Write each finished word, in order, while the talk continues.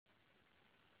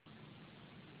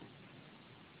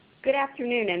Good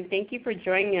afternoon, and thank you for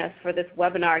joining us for this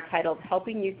webinar titled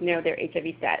Helping Youth Know Their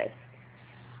HIV Status.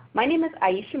 My name is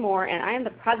Aisha Moore, and I am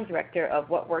the Project Director of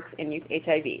What Works in Youth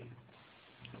HIV.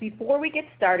 Before we get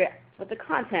started with the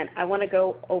content, I want to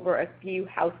go over a few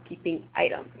housekeeping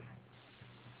items.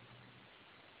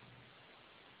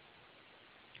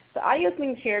 The audio is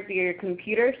being shared via your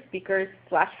computer, speakers,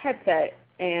 / headset,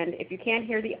 and if you can't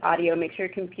hear the audio, make sure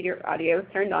your computer audio is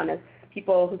turned on, as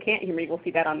people who can't hear me will see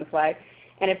that on the slide.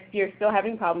 And if you're still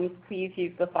having problems, please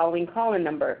use the following call-in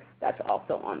number that's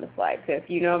also on the slide. So if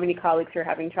you know of any colleagues who are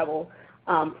having trouble,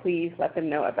 please let them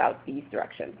know about these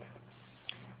directions.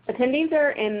 Attendees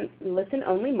are in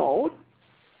listen-only mode.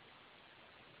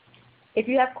 If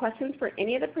you have questions for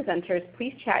any of the presenters,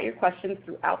 please chat your questions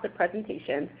throughout the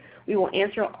presentation. We will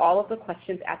answer all of the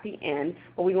questions at the end,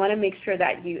 but we want to make sure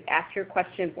that you ask your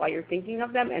questions while you're thinking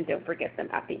of them and don't forget them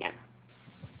at the end.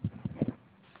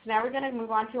 Now we're going to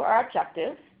move on to our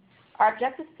objectives. Our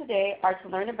objectives today are to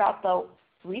learn about the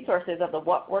resources of the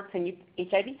What Works in Youth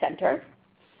HIV Center,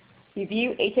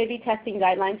 review HIV testing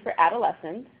guidelines for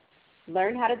adolescents,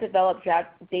 learn how to develop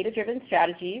data-driven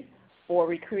strategies for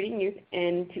recruiting youth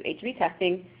into HIV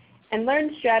testing, and learn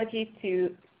strategies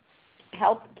to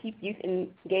help keep youth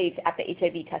engaged at the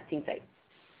HIV testing site.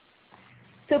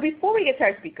 So before we get to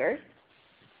our speakers,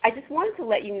 I just wanted to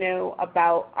let you know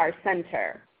about our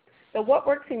center. The What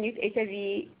Works in Youth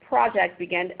HIV project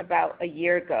began about a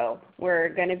year ago. We're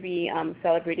going to be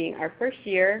celebrating our first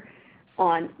year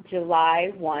on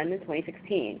July 1,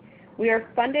 2016. We are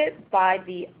funded by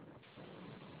the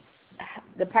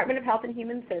Department of Health and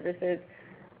Human Services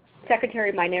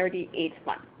Secretary Minority AIDS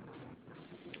Fund.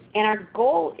 And our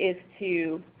goal is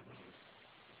to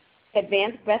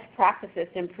advance best practices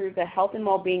to improve the health and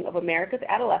well-being of America's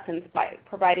adolescents by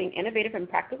providing innovative and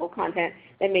practical content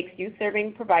that makes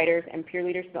youth-serving providers and peer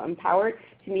leaders feel empowered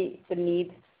to meet the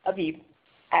needs of youth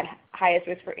at highest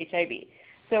risk for HIV.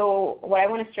 So what I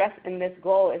want to stress in this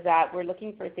goal is that we're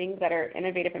looking for things that are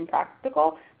innovative and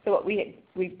practical. So what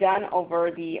we've done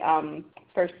over the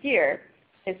first year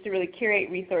is to really curate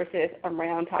resources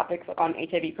around topics on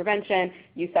HIV prevention,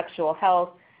 youth sexual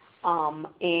health,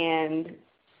 and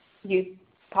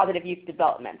positive youth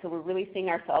development. So we're really seeing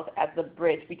ourselves as the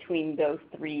bridge between those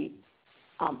three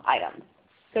items.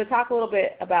 So talk a little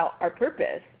bit about our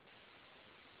purpose.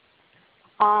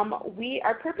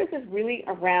 Our purpose is really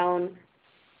around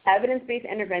evidence-based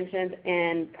interventions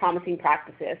and promising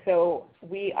practices. So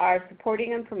we are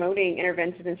supporting and promoting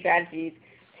interventions and strategies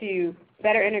to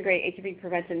better integrate HIV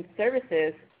prevention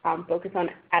services focused on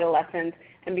adolescents.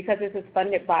 And because this is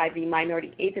funded by the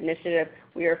Minority AIDS Initiative,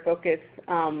 we have a focus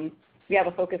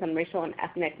on racial and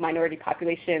ethnic minority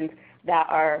populations that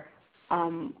are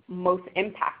most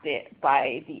impacted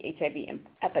by the HIV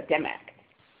epidemic.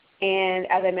 And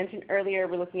as I mentioned earlier,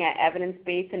 we're looking at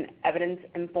evidence-based and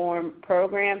evidence-informed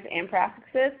programs and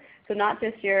practices. So not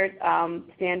just your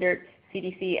standard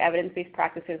CDC evidence-based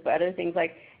practices, but other things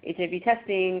like HIV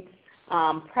testing,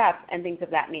 PrEP, and things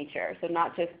of that nature. So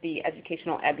not just the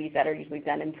educational EBIs that are usually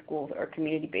done in schools or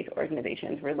community-based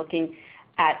organizations. We're looking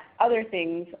at other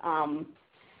things,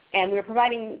 and we're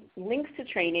providing links to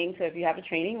training. So if you have a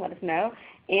training, let us know,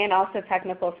 and also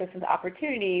technical assistance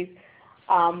opportunities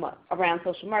around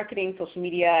social marketing, social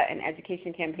media, and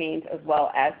education campaigns, as well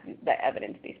as the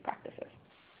evidence-based practices.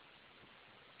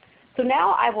 So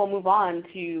now I will move on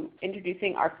to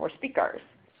introducing our four speakers.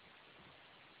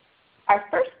 Our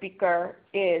first speaker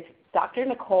is Dr.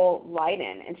 Nicole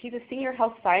Leiden, and she's a senior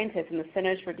health scientist in the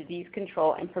Centers for Disease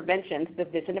Control and Prevention's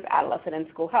Division of Adolescent and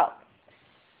School Health.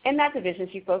 In that division,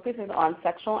 she focuses on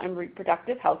sexual and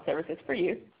reproductive health services for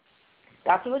youth.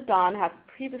 Dr. Leiden has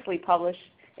previously published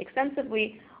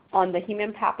extensively on the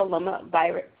human papilloma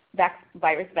virus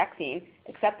vaccine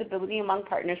acceptability among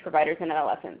partners, providers, and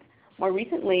adolescents. More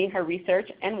recently, her research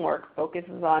and work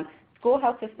focuses on school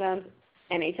health systems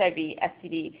and HIV,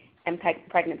 STD, and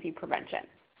pregnancy prevention.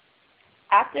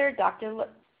 After Dr.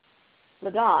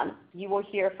 Leiden, you will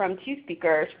hear from two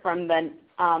speakers from the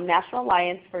National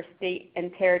Alliance for State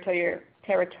and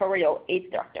Territorial AIDS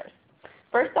Directors.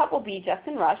 First up will be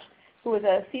Justin Rush, who is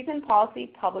a seasoned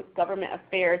policy, public government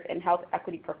affairs, and health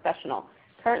equity professional,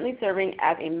 currently serving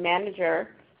as a manager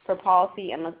for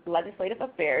policy and legislative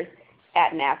affairs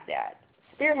at NASDAQ,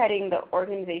 spearheading the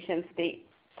organization's state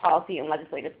policy and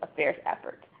legislative affairs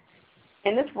efforts.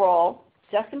 In this role,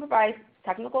 Justin provides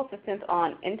technical assistance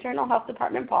on internal health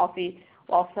department policy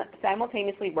while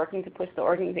simultaneously working to push the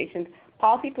organization's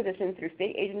policy positions through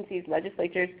state agencies,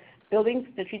 legislatures, building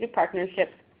strategic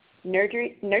partnerships,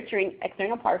 nurturing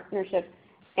external partnerships,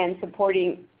 and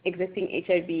supporting existing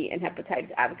HIV and hepatitis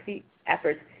advocacy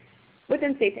efforts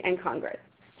within states and Congress.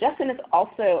 Justin is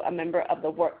also a member of the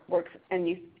Works and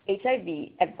Youth HIV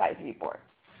Advisory Board.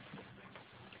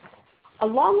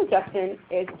 Along with Justin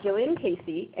is Jillian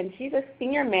Casey, and she's a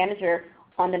senior manager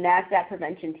on the NASDAQ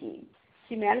prevention team.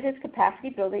 She manages capacity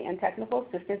building and technical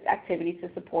assistance activities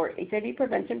to support HIV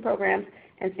prevention programs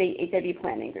and state HIV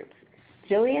planning groups.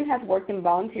 Jillian has worked and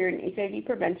volunteered in HIV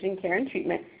prevention, care, and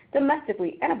treatment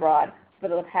domestically and abroad for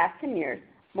the past 10 years,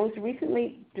 most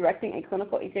recently directing a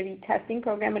clinical HIV testing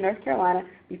program in North Carolina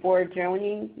before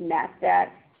joining NASDAQ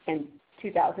in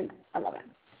 2011.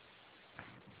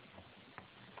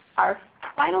 Our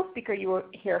final speaker you will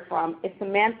hear from is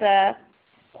Samantha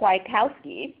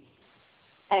Kwiatkowski.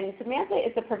 And Samantha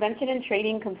is the Prevention and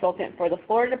Training Consultant for the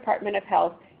Florida Department of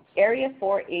Health Area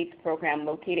 4 AIDS program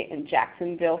located in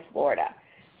Jacksonville, Florida.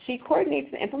 She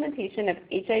coordinates the implementation of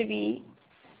HIV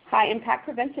high-impact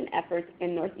prevention efforts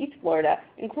in Northeast Florida,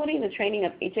 including the training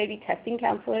of HIV testing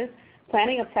counselors,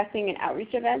 planning of testing and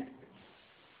outreach events,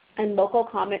 and local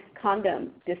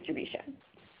condom distribution.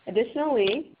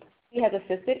 Additionally, she has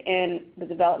assisted in the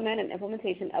development and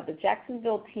implementation of the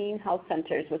Jacksonville Teen Health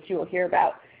Centers, which you will hear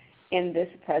about in this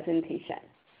presentation.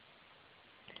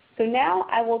 So now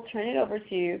I will turn it over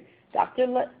to Dr.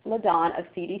 LaDon of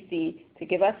CDC to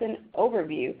give us an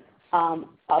overview of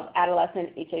adolescent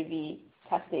HIV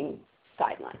testing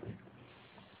guidelines.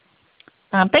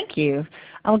 Thank you.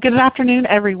 Good afternoon,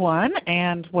 everyone,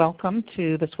 and welcome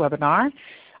to this webinar.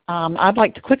 I'd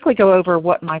like to quickly go over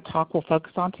what my talk will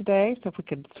focus on today, so if we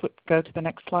could go to the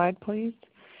next slide, please.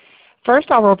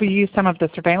 First, I'll review some of the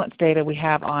surveillance data we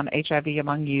have on HIV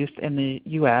among youth in the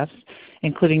U.S.,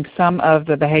 including some of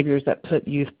the behaviors that put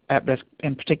youth at risk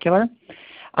in particular.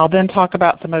 I'll then talk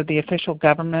about some of the official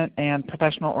government and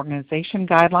professional organization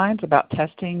guidelines about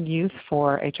testing youth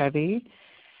for HIV,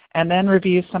 and then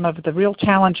review some of the real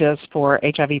challenges for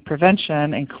HIV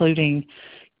prevention, including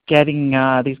getting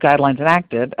these guidelines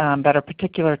enacted that are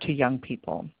particular to young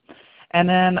people. And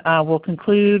then we'll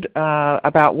conclude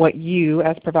about what you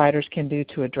as providers can do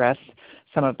to address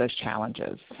some of those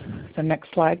challenges. So next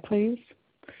slide, please.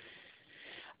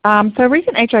 So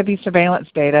recent HIV surveillance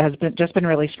data has just been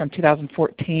released from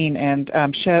 2014 and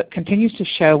continues to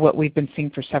show what we've been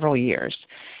seeing for several years.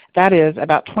 That is,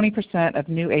 about 20% of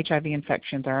new HIV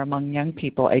infections are among young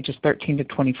people ages 13 to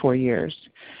 24 years.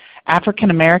 African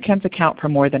Americans account for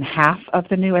more than half of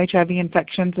the new HIV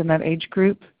infections in that age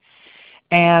group.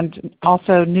 And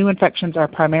also new infections are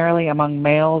primarily among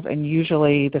males, and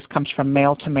usually this comes from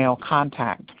male-to-male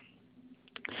contact.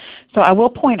 So I will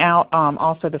point out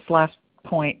also this last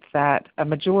point that a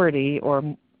majority, or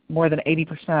more than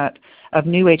 80% of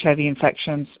new HIV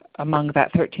infections among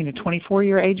that 13 to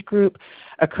 24-year age group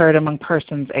occurred among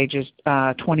persons ages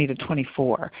 20 to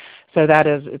 24. So that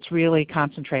is, it's really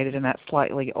concentrated in that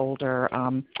slightly older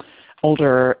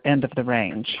end of the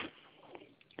range.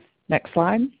 Next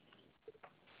slide.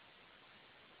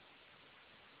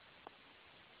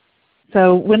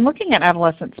 So when looking at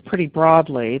adolescents pretty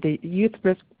broadly, the Youth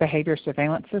Risk Behavior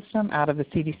Surveillance System out of the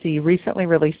CDC recently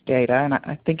released data, and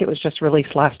I think it was just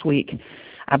released last week,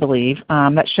 I believe,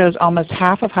 that shows almost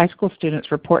half of high school students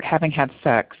report having had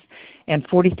sex, and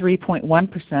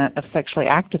 43.1% of sexually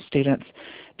active students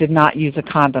did not use a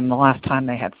condom the last time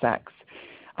they had sex.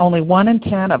 Only 1 in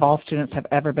 10 of all students have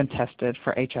ever been tested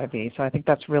for HIV, so I think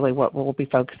that's really what we'll be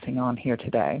focusing on here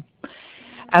today.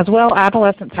 As well,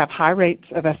 adolescents have high rates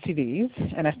of STDs,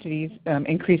 and STDs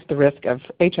increase the risk of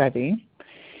HIV.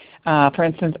 For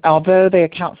instance, although they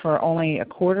account for only a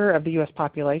quarter of the U.S.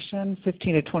 population,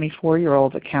 15 to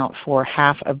 24-year-olds account for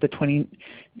half of the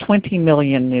 20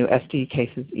 million new STD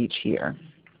cases each year.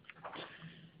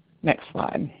 Next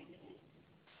slide.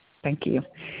 Thank you.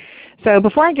 So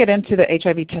before I get into the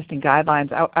HIV testing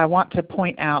guidelines, I want to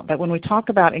point out that when we talk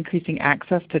about increasing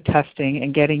access to testing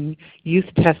and getting youth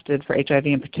tested for HIV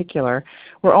in particular,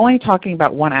 we're only talking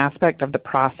about one aspect of the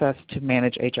process to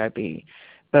manage HIV,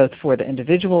 both for the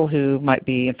individual who might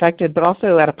be infected, but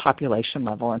also at a population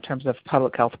level in terms of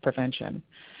public health prevention.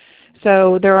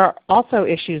 So there are also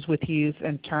issues with youth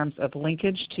in terms of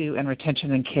linkage to and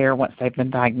retention and care once they've been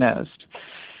diagnosed.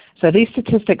 So these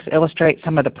statistics illustrate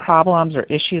some of the problems or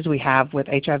issues we have with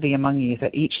HIV among youth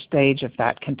at each stage of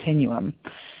that continuum.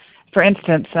 For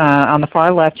instance, on the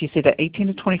far left you see that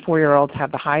 18 to 24-year-olds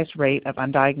have the highest rate of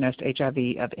undiagnosed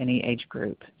HIV of any age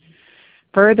group.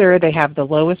 Further, they have the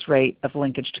lowest rate of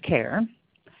linkage to care,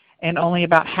 and only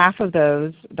about half of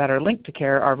those that are linked to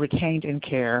care are retained in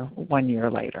care 1 year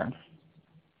later.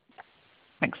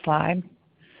 Next slide.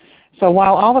 So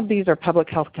while all of these are public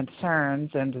health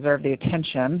concerns and deserve the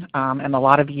attention, and a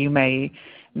lot of you may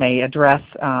address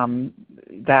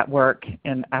that work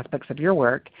and aspects of your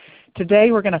work.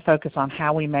 Today we're going to focus on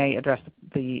how we may address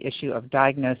the issue of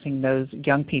diagnosing those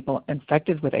young people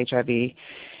infected with HIV,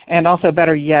 and also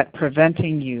better yet,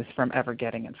 preventing youth from ever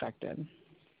getting infected.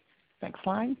 Next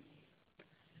slide.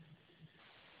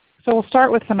 So we'll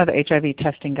start with some of the HIV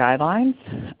testing guidelines.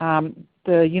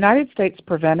 The United States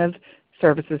Preventive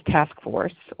Services Task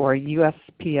Force, or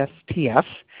USPSTF,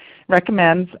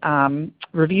 recommends,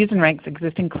 reviews and ranks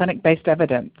existing clinic-based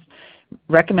evidence,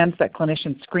 recommends that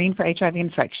clinicians screen for HIV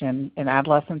infection in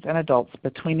adolescents and adults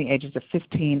between the ages of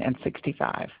 15 and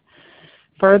 65.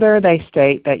 Further, they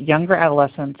state that younger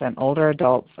adolescents and older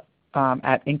adults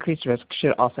at increased risk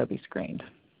should also be screened.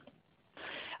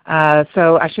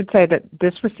 So I should say that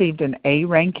this received an A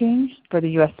ranking for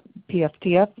the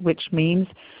USPSTF, which means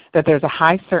that there's a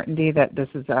high certainty that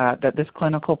this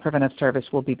clinical preventive service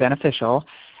will be beneficial,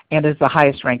 and is the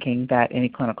highest ranking that any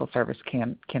clinical service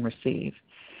can receive.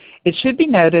 It should be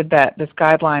noted that this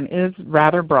guideline is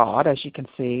rather broad, as you can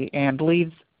see, and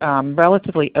leaves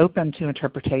relatively open to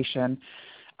interpretation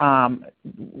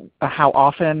how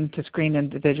often to screen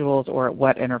individuals or at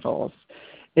what intervals.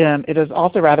 It is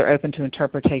also rather open to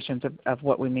interpretations of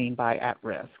what we mean by at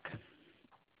risk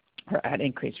or at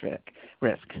increased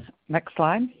risk. Next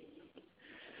slide.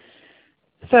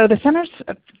 So the Centers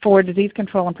for Disease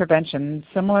Control and Prevention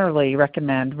similarly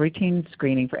recommend routine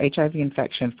screening for HIV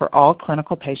infection for all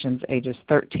clinical patients ages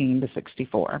 13 to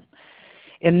 64.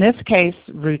 In this case,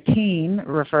 routine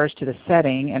refers to the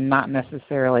setting and not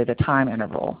necessarily the time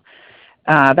interval.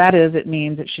 That is, it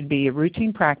means it should be a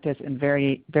routine practice in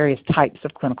various types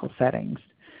of clinical settings.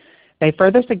 They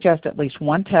further suggest at least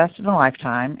one test in a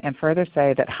lifetime, and further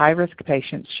say that high-risk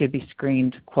patients should be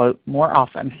screened, quote, more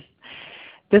often.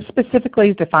 This specifically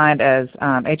is defined as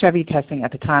HIV testing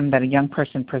at the time that a young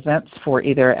person presents for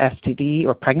either STD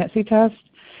or pregnancy test,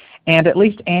 and at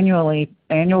least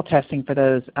annual testing for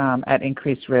those at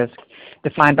increased risk,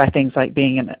 defined by things like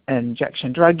being an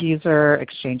injection drug user,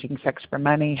 exchanging sex for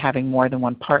money, having more than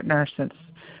one partner since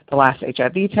the last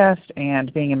HIV test,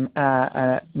 and being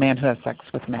a man who has sex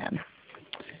with men.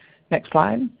 Next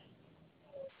slide.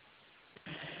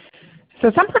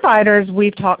 So some providers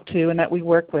we've talked to and that we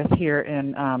work with here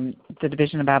in the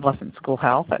Division of Adolescent School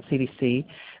Health at CDC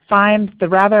find the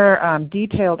rather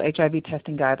detailed HIV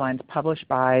testing guidelines published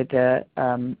by the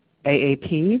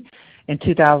AAP in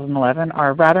 2011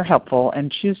 are rather helpful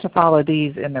and choose to follow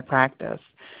these in their practice.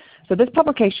 So this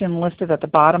publication listed at the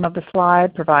bottom of the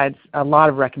slide provides a lot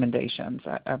of recommendations.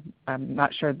 I'm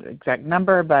not sure the exact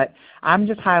number, but I'm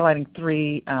just highlighting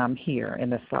three here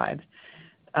in this slide.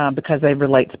 Because they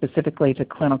relate specifically to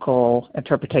clinical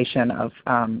interpretation of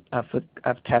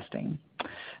testing.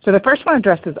 So the first one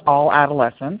addresses all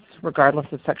adolescents, regardless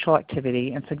of sexual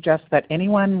activity, and suggests that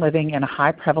anyone living in a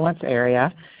high prevalence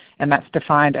area, and that's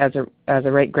defined as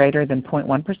a rate greater than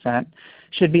 0.1%,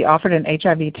 should be offered an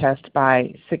HIV test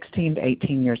by 16 to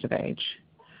 18 years of age.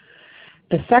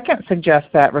 The second suggests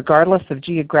that regardless of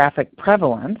geographic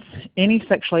prevalence, any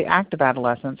sexually active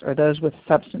adolescents or those with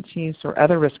substance use or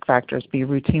other risk factors be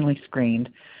routinely screened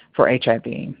for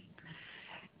HIV.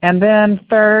 And then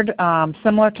third,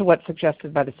 similar to what's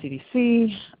suggested by the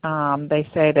CDC, they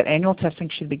say that annual testing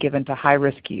should be given to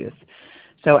high-risk youth.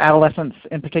 So adolescents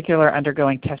in particular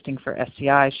undergoing testing for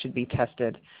STIs should be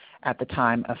tested at the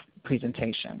time of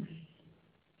presentation.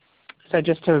 So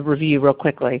just to review real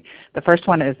quickly, the first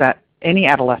one is that any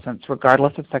adolescents,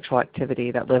 regardless of sexual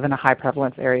activity, that live in a high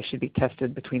prevalence area should be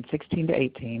tested between 16 to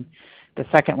 18. The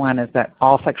second one is that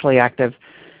all sexually active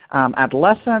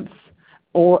adolescents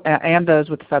and those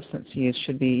with substance use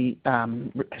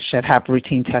should have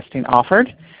routine testing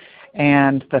offered.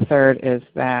 And the third is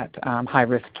that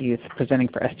high-risk youth presenting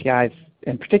for STIs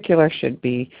in particular should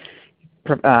be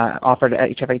offered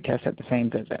an HIV test at the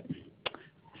same visit.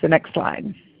 So next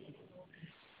slide.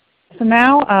 So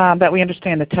now that we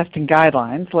understand the testing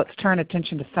guidelines, let's turn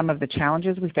attention to some of the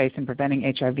challenges we face in preventing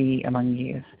HIV among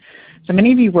youth. So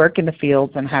many of you work in the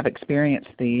fields and have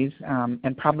experienced these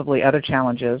and probably other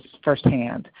challenges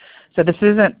firsthand. So this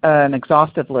isn't an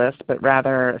exhaustive list, but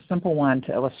rather a simple one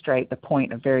to illustrate the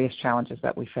point of various challenges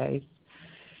that we face.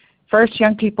 First,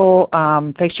 young people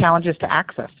face challenges to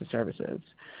access to services.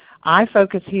 I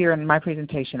focus here in my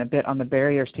presentation a bit on the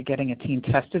barriers to getting a teen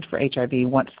tested for HIV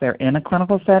once they're in a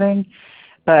clinical setting,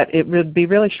 but it would be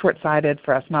really short-sighted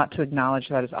for us not to acknowledge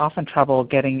that it's often trouble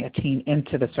getting a teen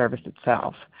into the service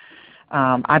itself.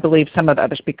 I believe some of the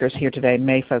other speakers here today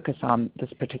may focus on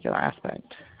this particular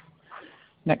aspect.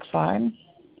 Next slide.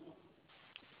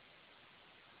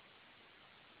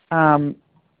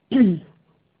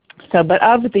 But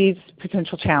of these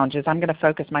potential challenges, I'm going to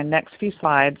focus my next few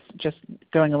slides just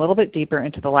going a little bit deeper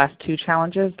into the last two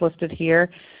challenges listed here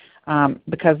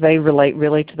because they relate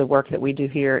really to the work that we do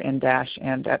here in DASH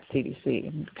and at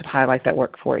CDC. I could highlight that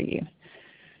work for you.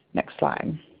 Next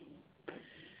slide.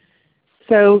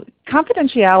 So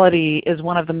confidentiality is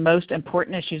one of the most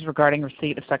important issues regarding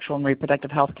receipt of sexual and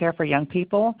reproductive health care for young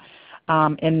people.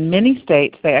 In many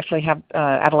states, they actually have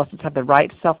adolescents have the right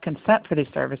to self-consent for these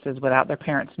services without their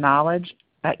parents' knowledge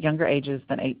at younger ages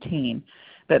than 18.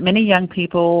 But many young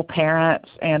people, parents,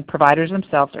 and providers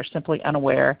themselves are simply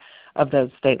unaware of those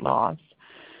state laws.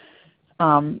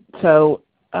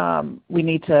 We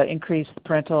need to increase the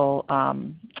parental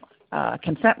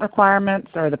consent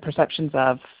requirements or the perceptions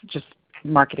of just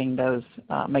marketing those,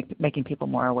 making people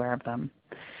more aware of them.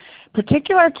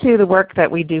 Particular to the work that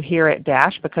we do here at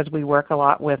DASH, because we work a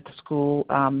lot with school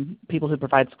people who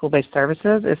provide school-based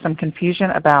services, is some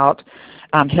confusion about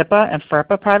HIPAA and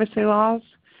FERPA privacy laws.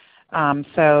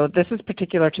 So this is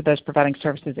particular to those providing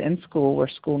services in school where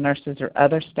school nurses or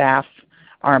other staff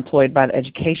are employed by the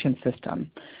education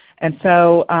system. And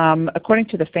so according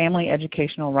to the Family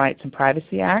Educational Rights and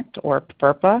Privacy Act, or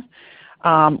FERPA,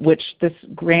 which this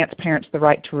grants parents the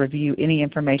right to review any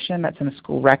information that's in a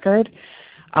school record.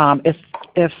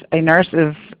 If a nurse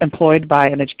is employed by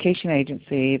an education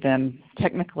agency, then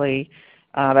technically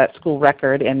that school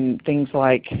record and things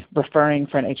like referring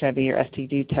for an HIV or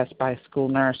STD test by a school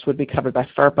nurse would be covered by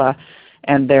FERPA,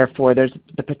 and therefore there's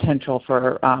the potential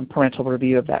for parental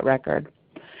review of that record.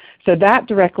 So that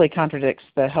directly contradicts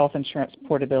the Health Insurance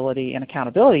Portability and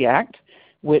Accountability Act,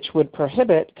 which would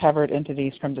prohibit covered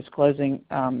entities from disclosing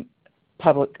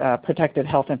public protected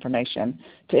health information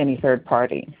to any third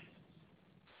party.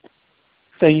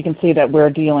 So you can see that we're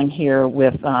dealing here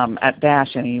with, at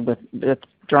DASH, with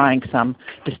drawing some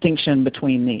distinction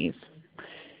between these.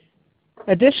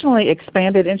 Additionally,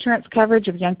 expanded insurance coverage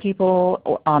of young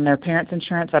people on their parents'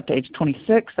 insurance up to age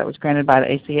 26 that was granted by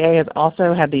the ACA has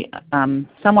also had the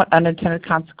somewhat unintended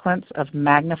consequence of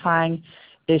magnifying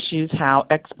issues how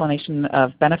explanation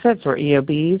of benefits, or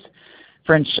EOBs,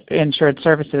 for insured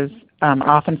services are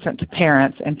often sent to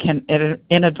parents and can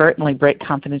inadvertently break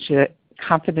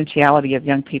confidentiality of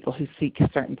young people who seek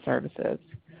certain services.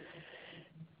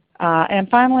 And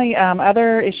finally,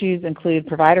 other issues include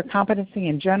provider competency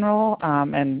in general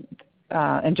and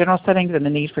in general settings and the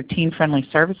need for teen-friendly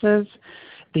services,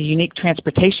 the unique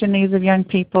transportation needs of young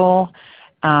people,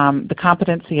 the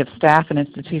competency of staff and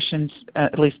institutions,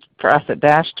 at least for us at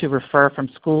DASH, to refer from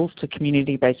schools to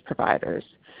community-based providers.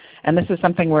 And this is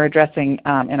something we're addressing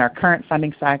in our current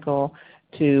funding cycle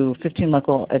to 15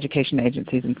 local education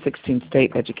agencies and 16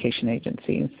 state education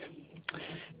agencies.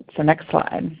 So next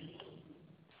slide.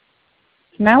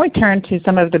 Now we turn to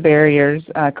some of the barriers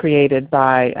created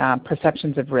by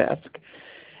perceptions of risk.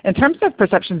 In terms of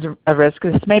perceptions of risk,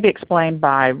 this may be explained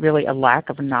by really a lack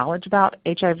of knowledge about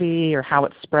HIV or how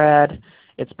it's spread,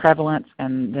 its prevalence,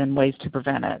 and then ways to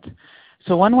prevent it.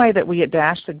 So one way that we at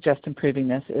DASH suggest improving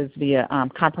this is via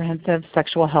comprehensive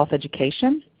sexual health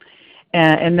education.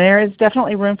 And there is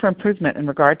definitely room for improvement in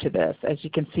regard to this, as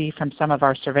you can see from some of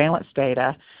our surveillance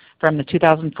data from the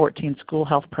 2014 School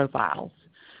Health Profiles.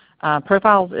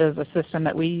 Profiles is a system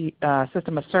that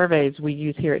system of surveys we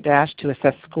use here at DASH to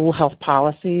assess school health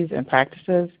policies and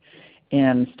practices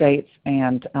in states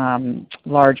and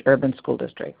large urban school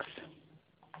districts.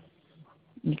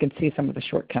 You can see some of the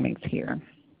shortcomings here.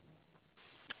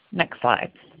 Next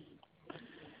slide.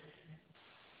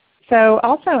 So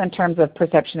also in terms of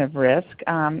perception of risk,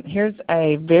 here's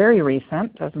a very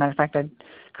recent, as a matter of fact, a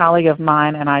colleague of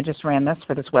mine and I just ran this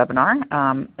for this webinar.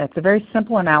 It's a very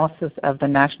simple analysis of the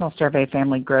National Survey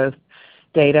Family Growth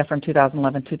data from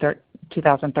 2011 to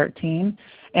 2013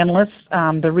 and lists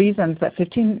the reasons that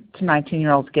 15 to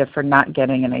 19-year-olds give for not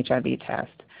getting an HIV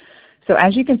test. So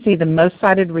as you can see, the most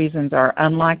cited reasons are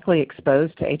unlikely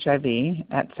exposed to HIV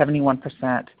at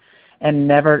 71%, and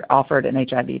never offered an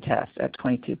HIV test at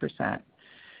 22%.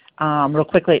 Real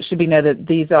quickly, it should be noted that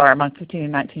these are among 15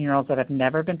 and 19-year-olds that have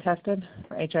never been tested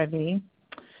for HIV.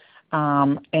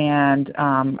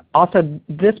 Also,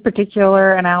 this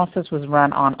particular analysis was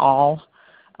run on all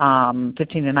 15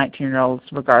 to 19-year-olds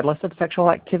regardless of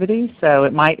sexual activity, so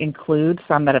it might include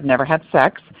some that have never had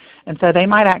sex, and so they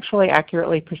might actually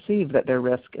accurately perceive that their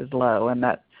risk is low and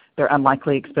that they're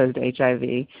unlikely exposed to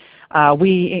HIV.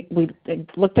 We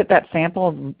looked at that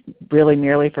sample really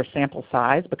merely for sample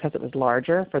size because it was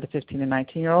larger for the 15 and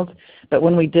 19-year-olds. But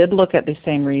when we did look at the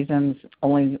same reasons,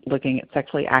 only looking at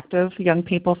sexually active young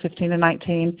people, 15 and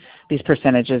 19, these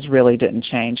percentages really didn't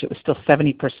change. It was still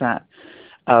 70%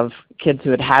 of kids who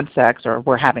had had sex or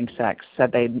were having sex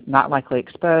said they're not likely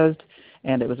exposed,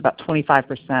 and it was about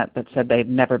 25% that said they'd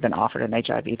never been offered an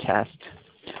HIV test.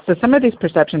 So some of these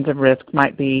perceptions of risk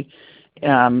might be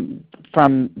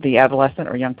from the adolescent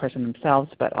or young person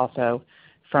themselves, but also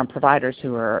from providers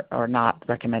who are not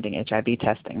recommending HIV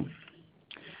testing.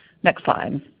 Next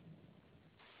slide.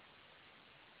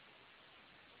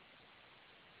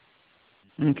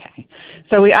 Okay,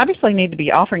 so we obviously need to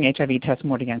be offering HIV tests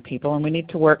more to young people, and we need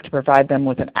to work to provide them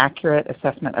with an accurate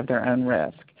assessment of their own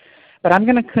risk. But I'm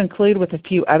going to conclude with a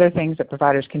few other things that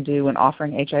providers can do when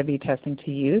offering HIV testing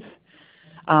to youth.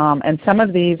 And some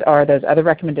of these are those other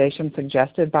recommendations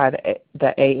suggested by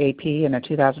the AAP in a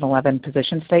 2011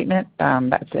 position statement.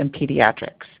 That's in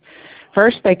pediatrics.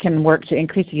 First, they can work to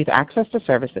increase youth access to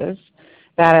services.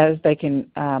 That is, they can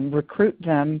recruit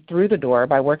them through the door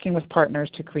by working with partners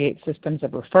to create systems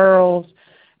of referrals,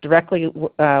 directly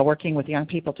working with young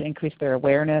people to increase their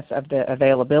awareness of the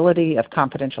availability of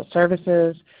confidential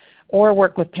services, or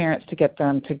work with parents to get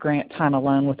them to grant time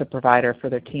alone with a provider for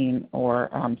their teen or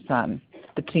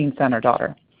teen son or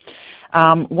daughter.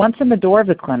 Once in the door of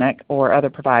the clinic or other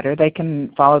provider, they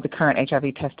can follow the current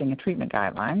HIV testing and treatment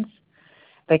guidelines.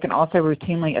 They can also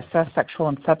routinely assess sexual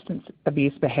and substance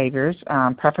abuse behaviors,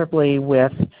 preferably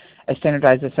with a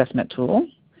standardized assessment tool.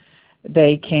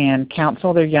 They can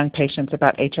counsel their young patients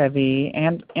about HIV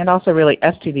and also really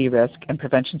STD risk and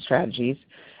prevention strategies,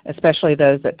 especially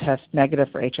those that test negative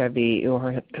for HIV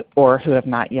or who have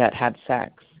not yet had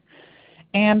sex.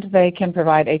 And they can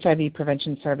provide HIV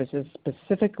prevention services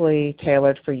specifically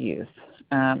tailored for youth.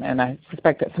 And I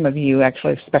suspect that some of you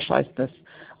actually specialize in this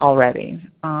already.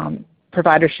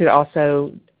 Providers should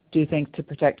also do things to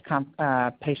protect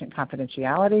patient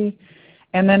confidentiality,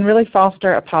 and then really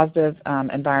foster a positive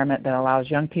environment that allows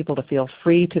young people to feel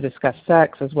free to discuss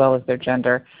sex as well as their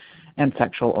gender and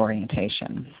sexual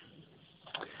orientation.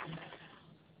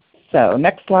 So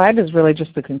next slide is really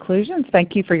just the conclusions.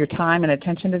 Thank you for your time and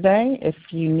attention today. If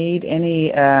you need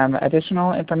any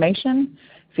additional information,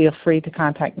 feel free to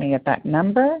contact me at that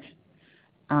number.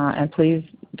 And please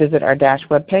visit our DASH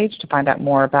webpage to find out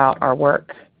more about our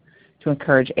work to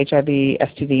encourage HIV,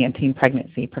 STD, and teen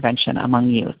pregnancy prevention among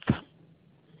youth.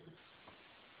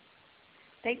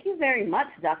 Thank you very much,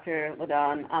 Dr.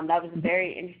 Ladon. That was a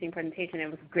very interesting presentation. It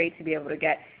was great to be able to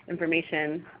get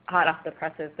information hot off the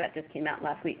presses that just came out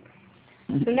last week.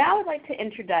 So now I'd like to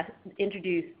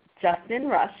introduce Justin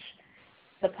Rush,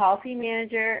 the Policy and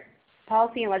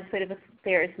Legislative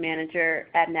Affairs Manager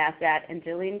at NASDAQ, and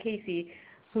Jillian Casey,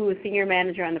 who is Senior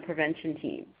Manager on the Prevention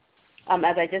Team.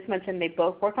 As I just mentioned, they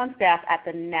both work on staff at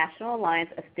the National Alliance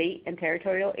of State and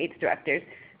Territorial AIDS Directors.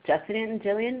 Justin and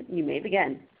Jillian, you may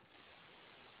begin.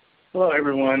 Hello,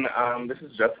 everyone. This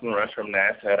is Justin Rush from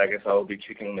NASDAQ. I guess I will be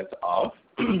kicking this off.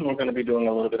 We're going to be doing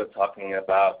a little bit of talking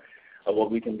about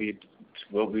what we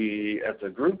as a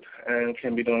group and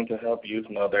can be doing to help youth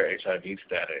know their HIV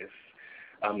status.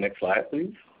 Next slide,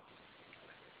 please.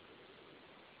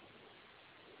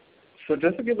 So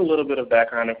just to give a little bit of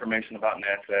background information about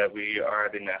NASDAQ, we are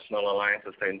the National Alliance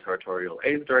of State and Territorial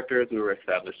AIDS Directors. We were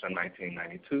established in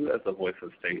 1992 as the voice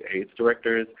of state AIDS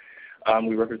directors.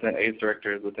 We represent AIDS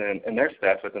directors and their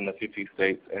staff within the 50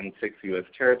 states and 6 U.S.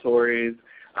 territories,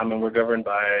 and we're governed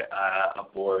by a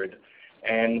board.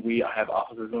 And we have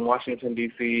offices in Washington,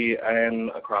 D.C.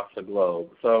 and across the globe.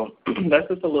 So that's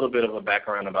just a little bit of a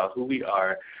background about who we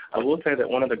are. I will say that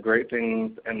one of the great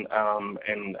things and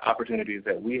opportunities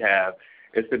that we have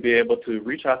is to be able to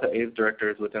reach out to AIDS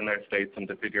directors within their states and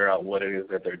to figure out what it is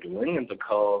that they're doing and to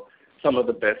call some of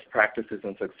the best practices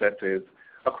and successes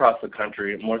across the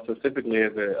country, more specifically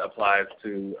as it applies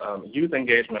to youth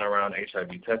engagement around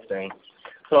HIV testing.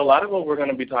 So a lot of what we're going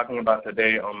to be talking about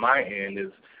today on my end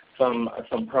is some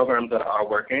programs that are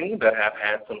working, that have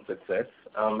had some success.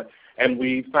 And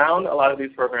we found a lot of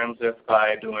these programs just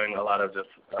by doing a lot of just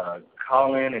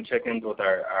call-in and check-ins with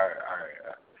our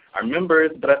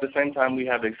members, but at the same time we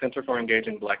have a Center for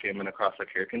Engaging Black Gay Men Across the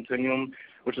Care Continuum,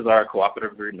 which is our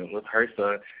cooperative agreement with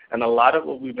HRSA. And a lot of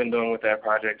what we've been doing with that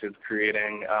project is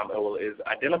creating, is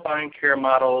identifying care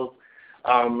models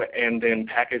and then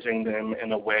packaging them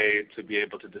in a way to be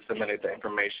able to disseminate the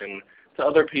information to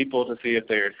other people to see if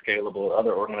they're scalable,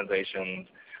 other organizations,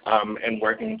 and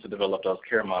working to develop those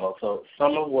care models. So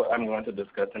some of what I'm going to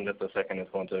discuss in just a second is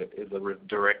a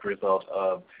direct result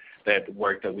of that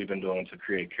work that we've been doing to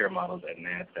create care models at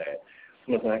NASDAQ.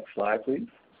 So the next slide, please.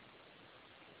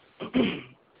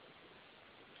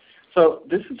 So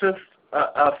this is just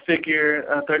a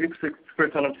figure. 36%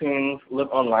 of teens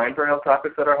look online for health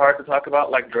topics that are hard to talk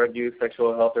about, like drug use,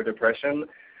 sexual health, or depression.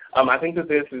 I think that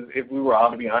this is, if we were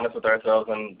all to be honest with ourselves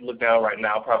and look down right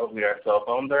now, probably our cell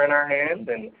phones are in our hand,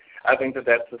 and I think that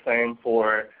that's the same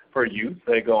for youth.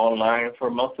 They go online for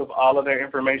most of all of their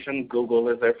information. Google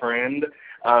is their friend.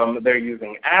 They're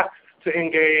using apps to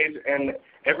engage, and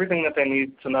everything that they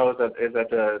need to know is at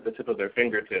the tip of their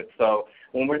fingertips. So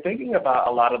when we're thinking about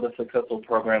a lot of the successful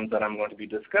programs that I'm going to be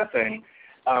discussing,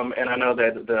 and I know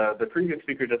that the previous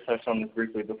speaker just touched on this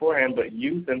briefly beforehand, but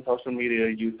youth and social media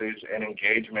usage and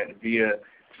engagement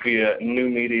via new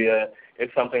media is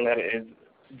something that is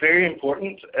very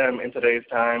important in today's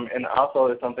time, and also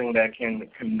is something that can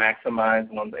maximize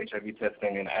one's HIV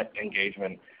testing and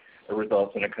engagement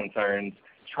results, and it concerns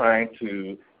trying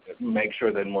to make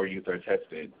sure that more youth are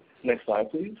tested. Next slide,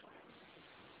 please.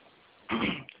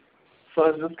 So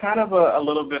it's just kind of a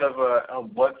little bit of a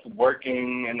what's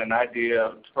working and an idea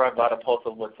to provide a pulse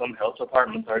of what some health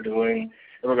departments are doing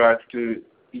in regards to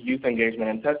youth engagement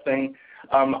and testing.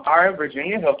 Our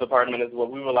Virginia Health Department is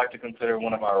what we would like to consider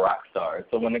one of our rock stars.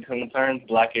 So when it concerns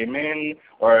Black gay men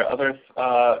or other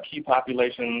key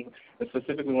populations, and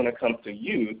specifically when it comes to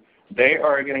youth, they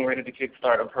are getting ready to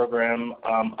kickstart a program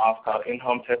off called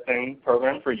in-home testing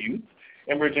program for youth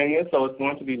in Virginia. So it's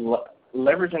going to be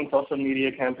leveraging social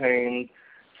media campaigns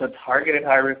to targeted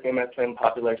high-risk MSM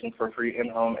populations for free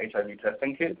in-home HIV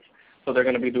testing kits. So they're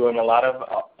going to be doing a lot of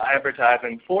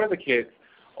advertising for the kits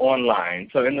online.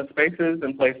 So in the spaces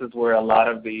and places where a lot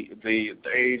of the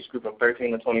age group of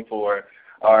 13 to 24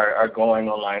 are going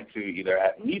online to either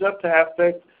meet up to have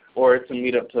sex or to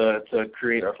meet up to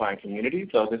create or find community.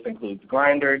 So this includes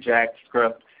Grindr, Jack,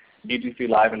 Scruff, BGC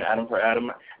Live, and Atom for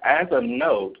Atom. As a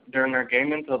note, during our Gay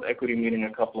Men's Health Equity meeting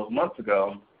a couple of months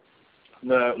ago,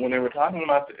 when they were talking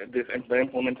about the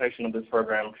implementation of this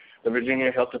program, the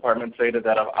Virginia Health Department stated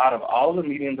that out of all the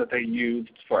mediums that they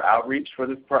used for outreach for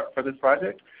this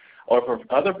project, or for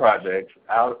other projects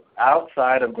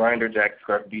outside of Grindr, Jack,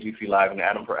 Scruff, BGC Live, and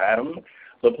Atom for Atom,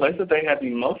 the place that they had the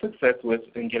most success with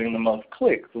in getting the most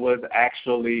clicks was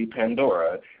actually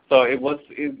Pandora. So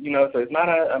so it's not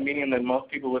a medium that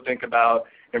most people would think about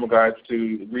in regards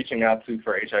to reaching out to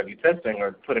for HIV testing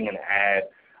or putting an ad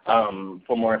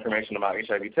for more information about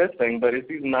HIV testing, but it's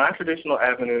these non-traditional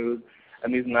avenues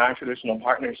and these non-traditional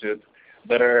partnerships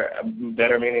that are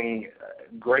meaning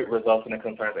great results when it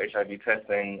concerns HIV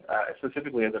testing,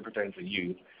 specifically as it pertains to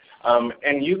youth.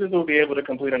 And users will be able to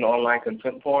complete an online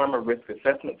consent form, a risk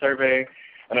assessment survey,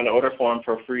 and an order form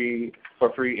for free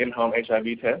in-home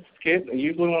HIV test kits. And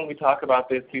usually when we talk about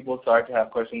this, people start to have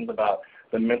questions about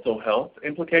the mental health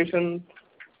implications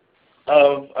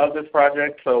of this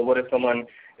project. So what if someone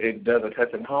does a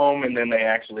test at home and then they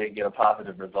actually get a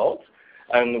positive result?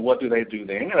 And what do they do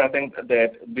then? And I think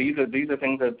that these are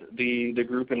things that the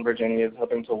group in Virginia is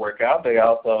helping to work out. They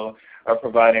also are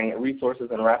providing resources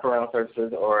and wraparound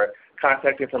services or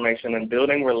contact information and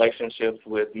building relationships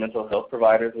with mental health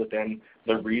providers within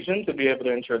the region to be able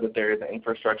to ensure that there is an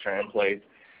infrastructure in place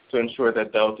to ensure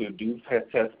that those who do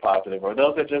test positive or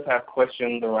those that just have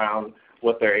questions around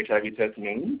what their HIV test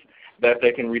means, that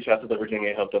they can reach out to the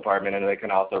Virginia Health Department, and they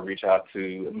can also reach out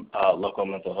to local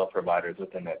mental health providers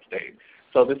within that state.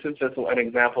 So this is just an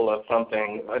example of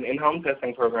an in-home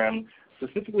testing program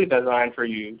specifically designed for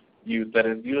youth that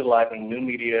is utilizing new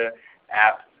media,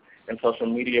 apps, and social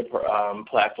media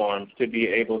platforms to be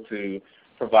able to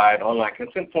provide online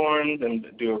consent forms and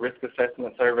do a risk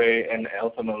assessment survey, and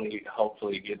ultimately,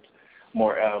 hopefully, get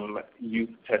more youth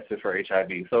tested for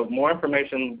HIV. So more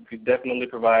information could definitely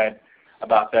provide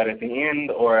about that at the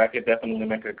end, or I could definitely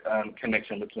make a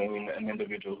connection between an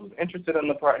individual who's interested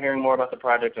in hearing more about the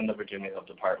project and the Virginia Health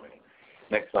Department.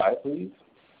 Next slide, please.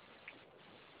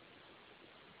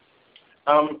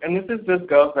 And this just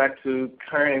goes back to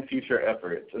current and future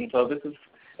efforts. And so this is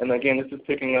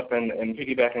picking up and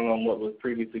piggybacking on what was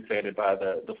previously stated by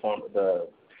the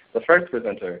first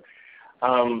presenter.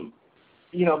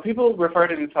 People refer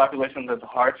to these populations as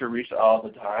hard to reach all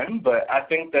the time, but I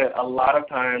think that a lot of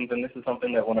times, and this is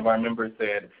something that one of our members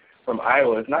said from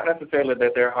Iowa, it's not necessarily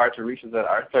that they're hard to reach, it's that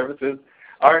our services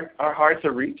are hard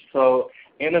to reach. So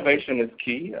innovation is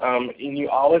key, and you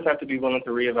always have to be willing to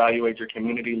reevaluate your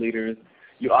community leaders.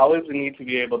 You always need to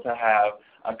be able to have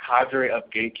a cadre of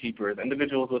gatekeepers,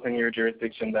 individuals within your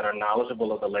jurisdiction that are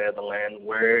knowledgeable of the lay of the land,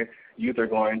 where youth are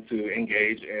going to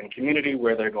engage in community,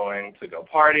 where they're going to go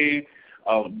party,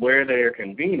 where they are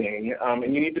convening,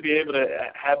 and you need to be able to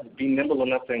be nimble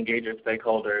enough to engage your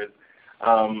stakeholders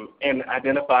and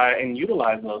identify and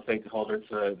utilize those stakeholders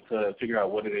to figure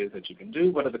out what it is that you can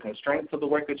do, what are the constraints of the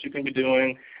work that you can be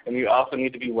doing, and you also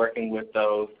need to be working with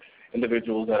those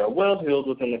individuals that are well-heeled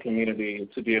within the community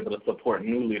to be able to support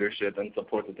new leadership and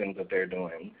support the things that they're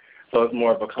doing. So it's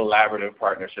more of a collaborative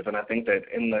partnership. And I think that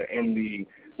in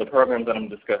the programs that I'm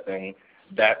discussing,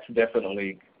 that's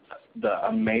definitely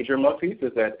a major motif,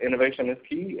 is that innovation is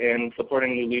key, and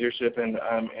supporting new leadership and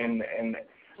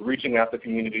reaching out to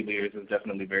community leaders is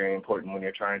definitely very important when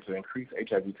you're trying to increase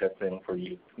HIV testing for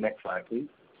youth. Next slide, please.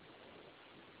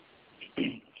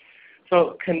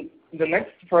 So the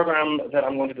next program that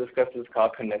I'm going to discuss is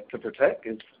called Connect to Protect.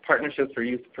 It's Partnerships for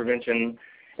Youth Prevention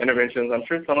Interventions. I'm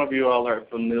sure some of you all are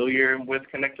familiar with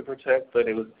Connect to Protect, but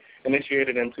it was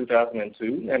initiated in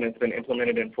 2002, and it's been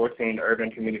implemented in 14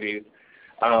 urban communities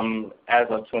as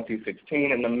of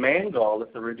 2016. And the main goal is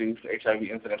to reduce HIV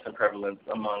incidence and prevalence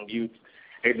among youth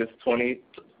ages 12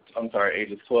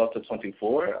 to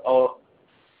 24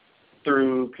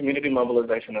 through community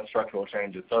mobilization and structural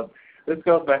changes. So this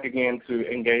goes back again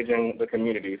to engaging the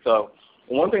community. So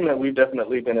one thing that we've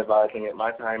definitely been advising at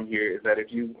my time here is that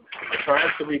if you are trying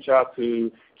to reach out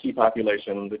to key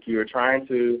populations, if you are trying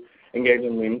to engage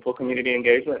in meaningful community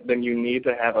engagement, then you need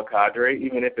to have a cadre,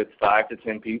 even if it's 5 to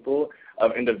 10 people,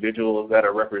 of individuals that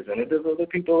are representative of the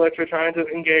people that you're trying to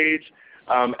engage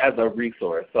as a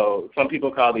resource. So some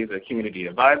people call these community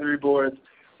advisory boards,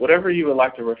 whatever you would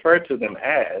like to refer to them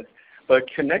as. But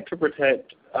Connect to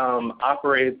Protect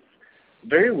operates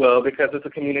very well because it's a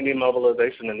community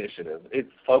mobilization initiative.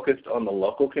 It's focused on the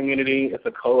local community. It's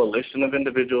a coalition of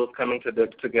individuals coming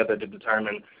together to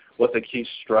determine what the key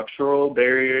structural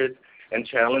barriers and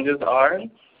challenges are,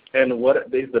 and what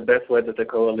is the best way that the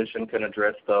coalition can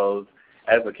address those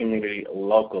as a community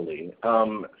locally.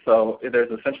 So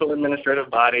there's a central administrative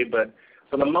body, but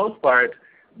for the most part,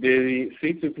 the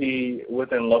C2P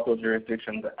within local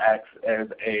jurisdictions acts as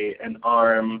an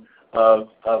arm of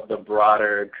the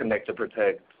broader Connect to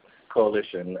Protect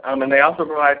coalition. And they also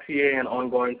provide TA and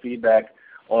ongoing feedback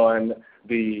on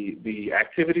the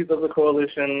activities of the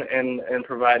coalition and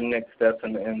provide next steps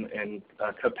and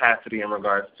capacity in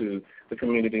regards to the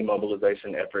community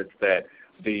mobilization efforts that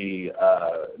the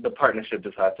partnership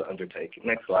decides to undertake.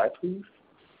 Next slide, please.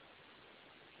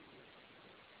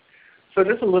 So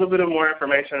just a little bit of more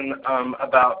information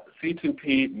about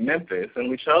C2P Memphis, and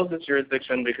we chose this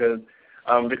jurisdiction because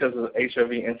of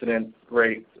HIV incidence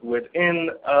rates within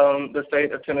the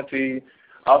state of Tennessee.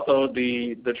 Also,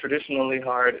 the traditionally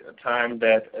hard time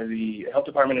that the health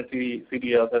department and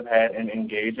CDLs have had in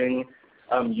engaging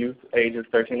youth ages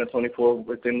 13 to 24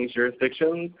 within these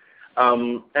jurisdictions.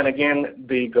 And again,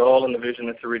 the goal and the vision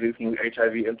is to reduce new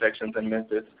HIV infections in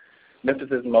Memphis.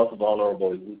 Memphis's most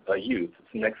vulnerable youth.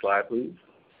 Next slide, please.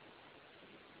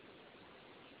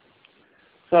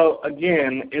 So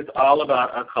again, it's all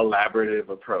about a collaborative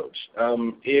approach.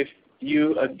 If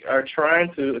you are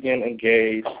trying to, again,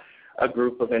 engage a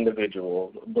group of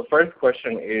individuals, the first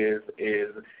question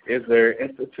is there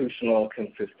institutional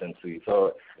consistency?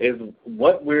 So is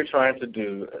what we're trying to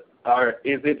do,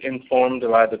 is it informed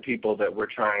by the people that we're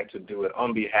trying to do it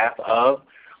on behalf of,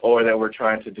 or that we're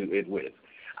trying to do it with?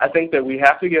 I think that we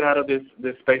have to get out of this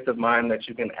space of mind that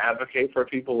you can advocate for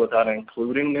people without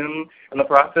including them in the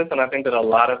process, and I think that a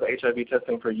lot of HIV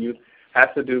testing for youth has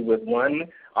to do with, one,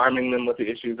 arming them with the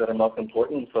issues that are most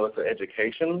important, so it's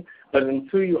education, but then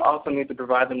two, you also need to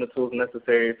provide them the tools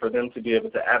necessary for them to be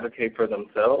able to advocate for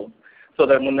themselves, so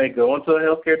that when they go into a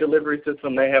healthcare delivery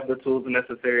system, they have the tools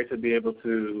necessary to be able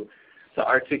to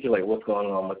articulate what's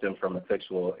going on with them from a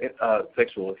sexual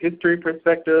history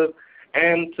perspective,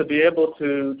 and to be able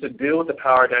to deal with the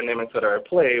power dynamics that are at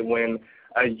play when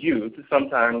a youth,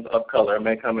 sometimes of color,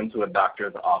 may come into a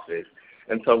doctor's office.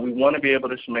 And so we want to be able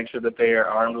to make sure that they are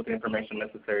armed with the information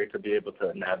necessary to be able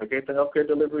to navigate the healthcare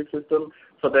delivery system.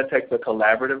 So that takes a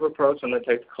collaborative approach, and that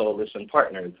takes coalition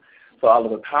partners. So all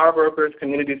of the power brokers,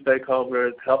 community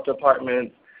stakeholders, health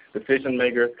departments, decision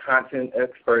makers, content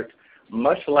experts,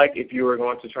 much like if you were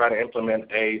going to try to implement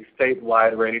a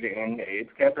statewide Ready to End AIDS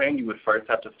campaign, you would first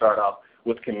have to start off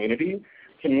with community.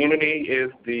 Community is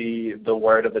the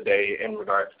word of the day in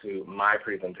regards to my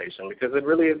presentation, because it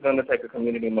really is going to take a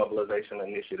community mobilization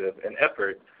initiative and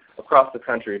effort across the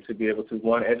country to be able to,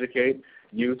 one, educate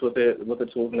youth with the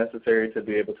tools necessary to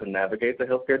be able to navigate the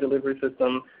healthcare delivery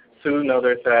system, two, know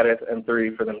their status, and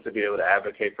three, for them to be able to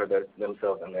advocate for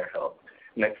themselves and their health.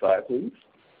 Next slide, please.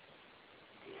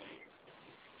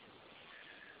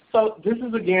 So this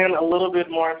is, again, a little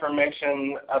bit more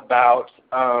information about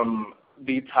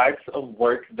the types of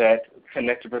work that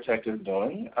Connect to Protect is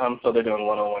doing. So they're doing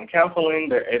one-on-one counseling,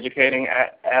 they're educating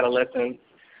adolescents,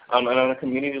 and on a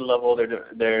community level,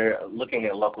 they're looking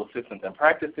at local systems and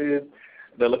practices,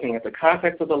 they're looking at the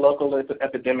context of the local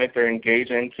epidemic, they're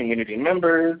engaging community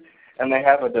members, and they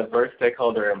have a diverse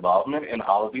stakeholder involvement in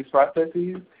all of these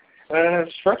processes. And at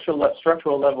a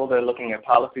structural level, they're looking at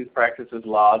policies, practices,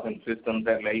 laws, and systems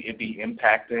that may be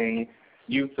impacting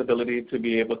youth's ability to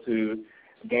be able to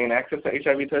gain access to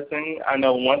HIV testing. I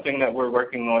know one thing that we're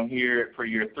working on here for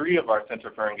year 3 of our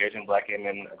Center for Engaging Black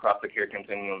Men Across the Care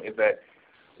Continuum is that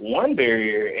one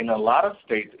barrier in a lot of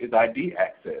states is ID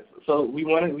access. So we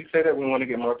say that we want to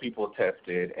get more people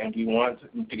tested and we want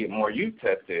to get more youth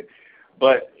tested.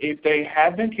 But if they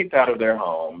have been kicked out of their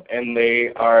home and they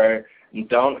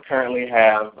don't currently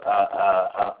have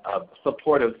a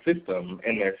supportive system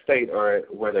in their state or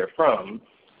where they're from,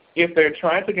 if they're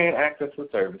trying to gain access to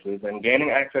services, and gaining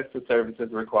access to services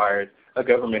requires a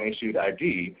government-issued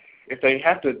ID, if they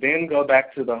have to then go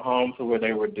back to the home to where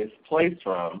they were displaced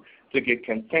from to get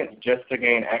consent just to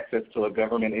gain access to a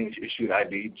government-issued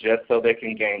ID just so they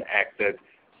can gain access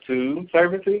to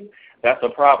services, that's a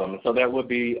problem. So that would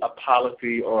be a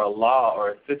policy or a law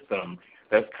or a system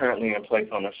that's currently in place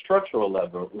on a structural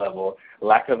level,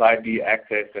 lack of ID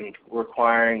access and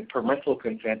requiring parental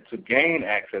consent to gain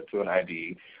access to an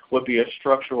ID would be a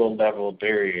structural level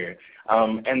barrier.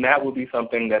 And that would be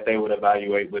something that they would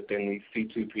evaluate within the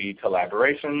C2P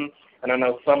collaboration. And I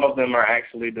know some of them are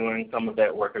actually doing some of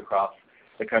that work across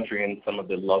the country in some of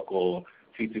the local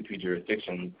C2P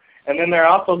jurisdictions. And then they're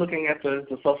also looking at the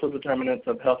social determinants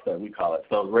of health that we call it.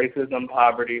 So racism,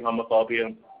 poverty,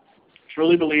 homophobia.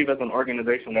 Truly believe as an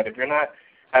organization that if you're not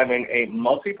having a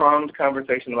multi-pronged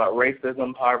conversation about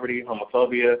racism, poverty,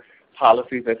 homophobia,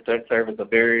 policies that serve as a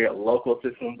barrier, local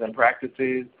systems and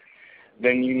practices,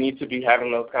 then you need to be having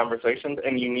those conversations,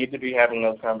 and you need to be having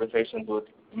those conversations with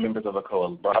members of a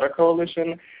broader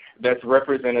coalition that's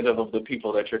representative of the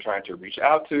people that you're trying to reach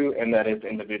out to, and that is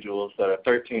individuals that are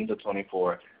 13 to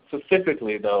 24,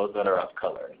 specifically those that are of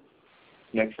color.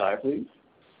 Next slide, please.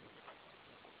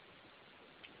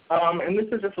 And this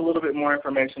is just a little bit more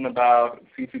information about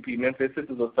C2P Memphis. This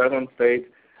is a southern state,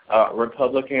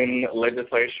 Republican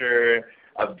legislature,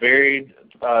 a very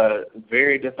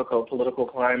difficult political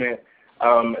climate,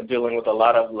 dealing with a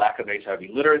lot of lack of HIV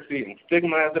literacy and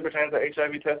stigma as it pertains to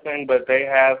HIV testing, but they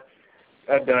have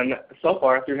done so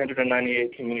far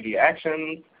 398 community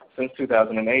actions since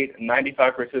 2008,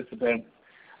 95 participants,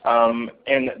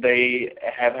 and they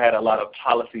have had a lot of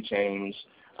policy change,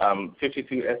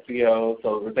 52 SCO,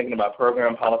 so we're thinking about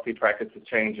program policy practices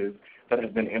changes that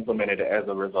have been implemented as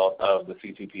a result of the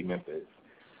C2P Memphis.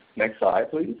 Next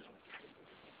slide, please.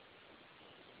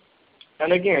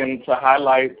 And again, to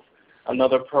highlight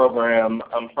another program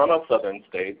from a southern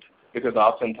state, because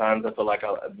oftentimes I feel like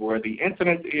where the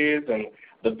incidence is and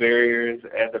the barriers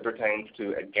as it pertains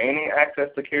to gaining access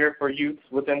to care for youth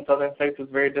within southern states is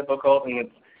very difficult, and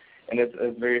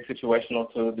it's very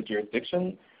situational to the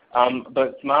jurisdiction.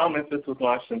 But Smile Memphis was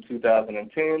launched in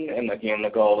 2010, and again, the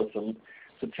goal is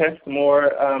to test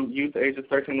more youth ages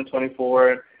 13 to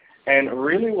 24. And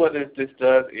really what this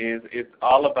does is it's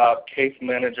all about case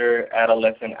manager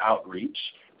adolescent outreach.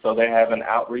 So they have an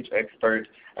outreach expert,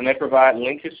 and they provide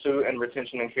linkage to and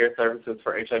retention and care services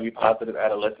for HIV-positive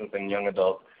adolescents and young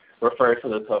adults referred to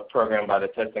the program by the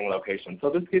testing location. So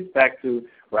this gets back to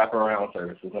wraparound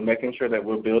services and making sure that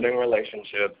we're building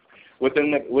relationships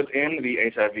within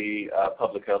the HIV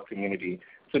public health community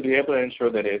to be able to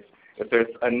ensure that if there's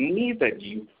a need that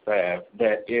youth have,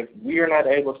 that if we are not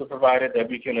able to provide it, that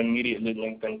we can immediately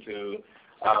link them to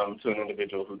an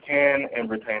individual who can and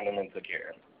retain them into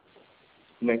care.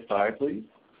 Next slide, please.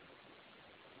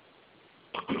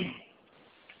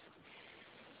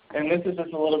 And this is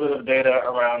just a little bit of data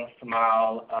around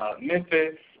Smile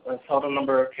Memphis, a total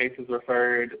number of cases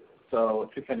referred,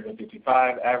 so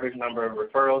 655, average number of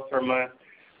referrals per month,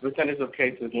 percentage of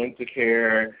cases linked to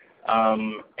care,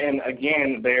 and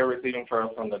again, they are receiving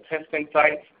referrals from the testing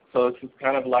sites, so it's just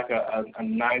kind of like a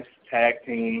nice tag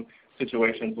team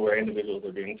situations where individuals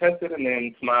are being tested, and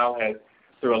then Smile has,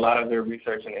 through a lot of their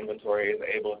research and inventory, is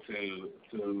able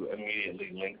to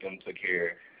immediately link them to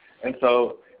care. And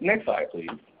so, next slide, please.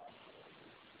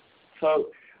 So,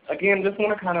 again, just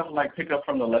want to kind of like pick up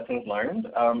from the lessons learned,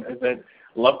 is that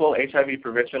local HIV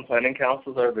prevention planning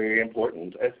councils are very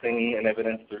important, as seen in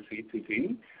evidence through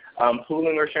C2P.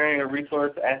 Pooling or sharing of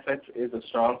resource assets is a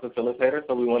strong facilitator,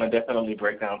 so we want to definitely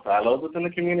break down silos within the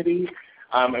community,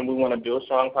 and we want to build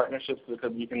strong partnerships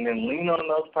because we can then lean on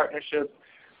those partnerships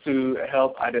to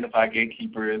help identify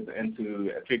gatekeepers and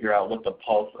to figure out what the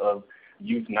pulse of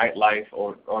youth nightlife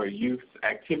or youth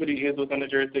activity is within the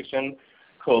jurisdiction.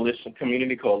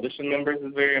 Community coalition members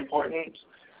is very important.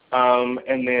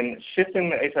 And then shifting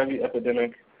the HIV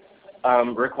epidemic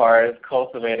requires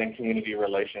cultivating community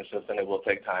relationships, and it will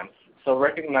take time. So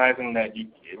recognizing that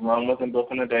Rome wasn't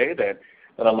built in a day, that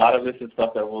that a lot of this is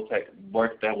stuff that will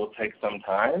take some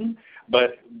time,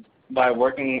 but by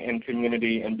working in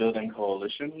community and building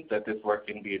coalitions, that this work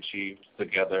can be achieved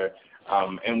together.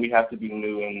 And we have to be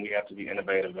new and we have to be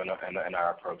innovative in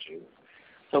our approaches.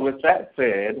 So with that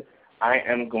said, I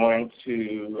am going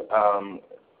to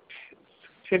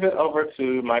pivot over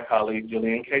to my colleague,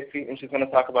 Jillian Casey, and she's going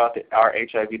to talk about our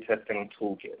HIV testing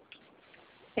toolkit.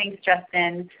 Thanks,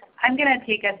 Justin. I'm going to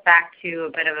take us back to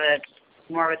a bit of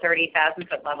more of a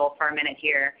 30,000-foot level for a minute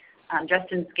here.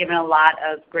 Justin's given a lot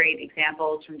of great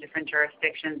examples from different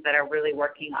jurisdictions that are really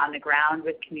working on the ground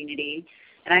with community.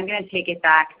 And I'm going to take it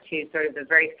back to sort of the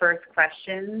very first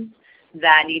questions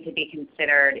that need to be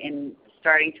considered in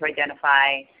starting to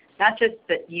identify not just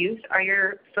that youth are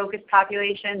your focus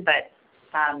population, but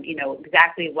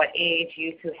exactly what age,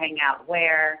 youth who hang out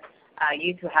where,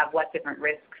 youth who have what different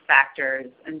risk factors.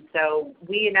 And so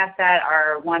we in NSAT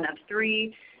are one of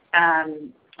we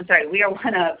are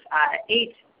one of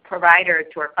 8 providers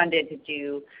who are funded to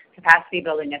do capacity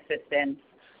building assistance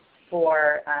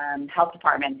for health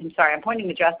departments. I'm sorry, I'm pointing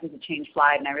to Justin to change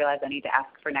slide, and I realize I need to ask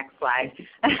for next slide.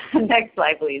 Next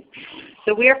slide, please.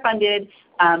 So we are funded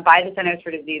by the Centers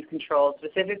for Disease Control,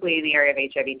 specifically in the area of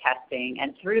HIV testing.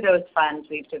 And through those funds,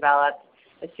 we've developed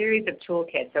a series of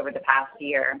toolkits over the past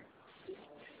year.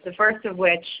 The first of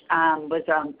which was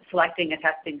selecting a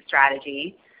testing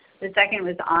strategy. The second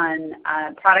was on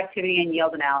productivity and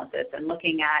yield analysis and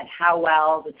looking at how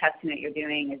well the testing that you're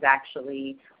doing is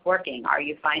actually working. Are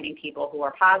you finding people who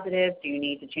are positive? Do you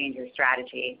need to change your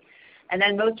strategy? And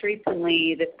then most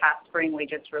recently, this past spring, we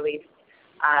just released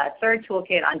a third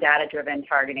toolkit on data-driven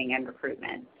targeting and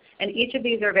recruitment. And each of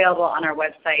these are available on our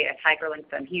website. I've hyperlinked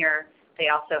them here. They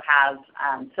also have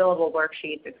fillable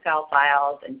worksheets, Excel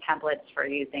files, and templates for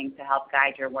using to help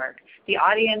guide your work. The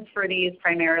audience for these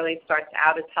primarily starts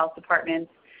out as health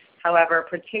departments. However,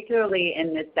 particularly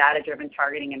in this data-driven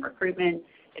targeting and recruitment,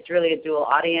 it's really a dual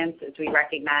audience, as we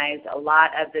recognize a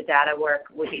lot of the data work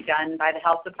will be done by the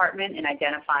health department in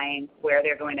identifying where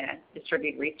they're going to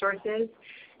distribute resources.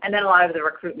 And then a lot of the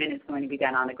recruitment is going to be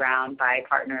done on the ground by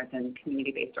partners and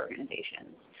community-based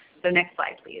organizations. So next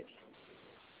slide, please.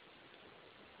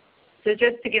 So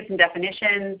just to give some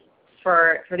definitions,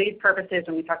 for these purposes,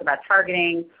 when we talk about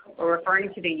targeting, we're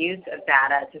referring to the use of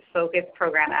data to focus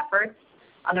program efforts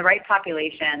on the right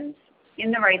populations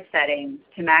in the right setting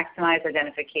to maximize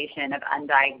identification of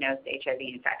undiagnosed HIV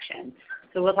infection.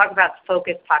 So we'll talk about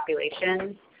focused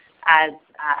populations as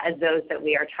those that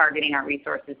we are targeting our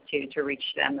resources to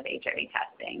reach them with HIV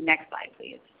testing. Next slide,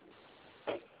 please.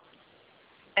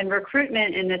 And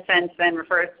recruitment in this sense then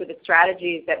refers to the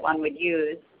strategies that one would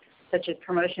use, such as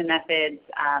promotion methods,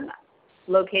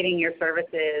 locating your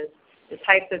services, the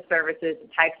types of services, the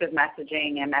types of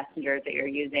messaging and messengers that you're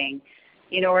using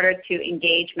in order to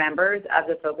engage members of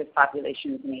the focused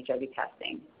populations in HIV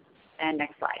testing. And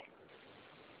next slide.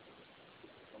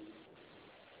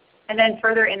 And then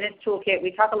further in this toolkit,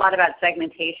 we talk a lot about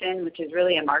segmentation, which is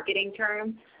really a marketing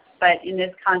term. But in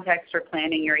this context for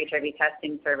planning your HIV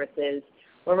testing services,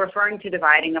 we're referring to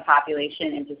dividing a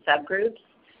population into subgroups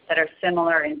that are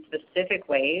similar in specific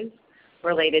ways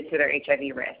related to their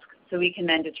HIV risk. So we can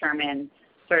then determine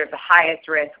sort of the highest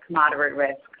risk, moderate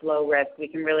risk, low risk. We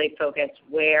can really focus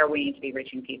where we need to be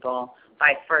reaching people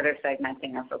by further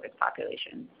segmenting our focus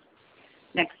populations.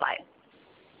 Next slide.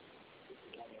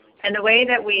 And the way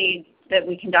that we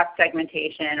conduct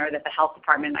segmentation, or that the health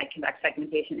department might conduct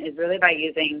segmentation, is really by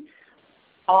using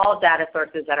all data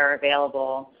sources that are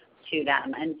available to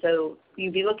them. And so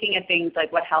you'd be looking at things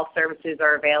like what health services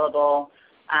are available,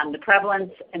 the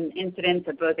prevalence and incidence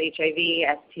of both HIV,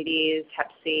 STDs,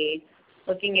 Hep C,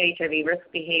 looking at HIV risk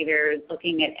behaviors,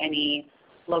 looking at any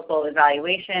local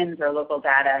evaluations or local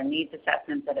data needs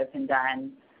assessments that have been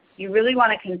done. You really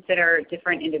want to consider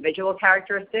different individual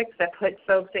characteristics that put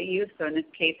folks at use. So in this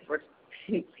case,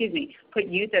 put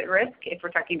youth at risk if we're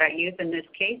talking about youth in this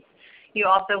case. You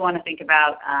also want to think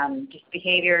about just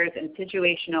behaviors and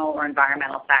situational or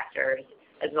environmental factors,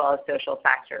 as well as social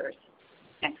factors.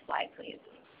 Next slide, please.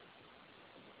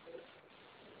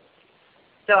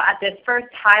 So at this first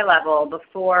high level,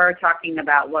 before talking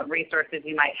about what resources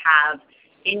you might have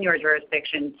in your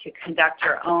jurisdiction to conduct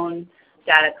your own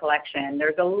data collection,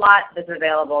 there's a lot that's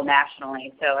available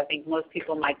nationally. So I think most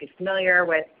people might be familiar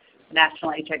with the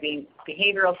National HIV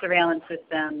Behavioral Surveillance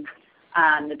System,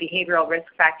 the Behavioral Risk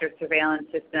Factor Surveillance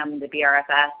System, the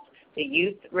BRFS, the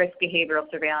Youth Risk Behavioral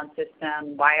Surveillance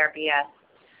System, YRBS,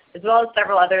 as well as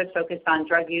several others focused on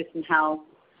drug use and health,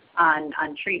 on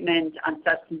treatment, on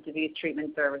substance abuse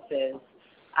treatment services.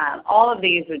 All of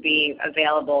these would be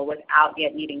available without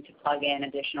yet needing to plug in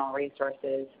additional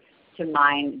resources to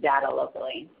mine data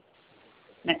locally.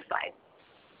 Next slide.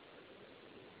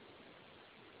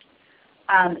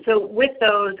 So with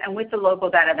those and with the local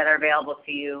data that are available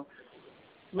to you,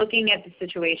 looking at the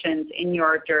situations in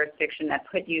your jurisdiction that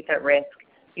put youth at risk,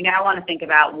 you now want to think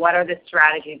about what are the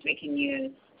strategies we can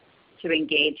use to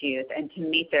engage youth and to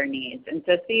meet their needs. And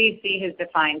so CDC has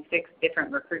defined 6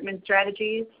 different recruitment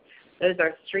strategies. Those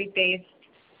are street-based,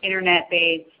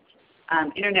 internet-based,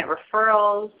 internet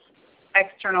referrals,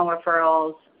 external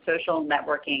referrals, social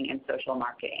networking, and social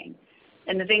marketing.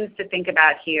 And the things to think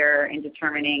about here in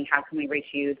determining how can we reach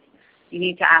youth, you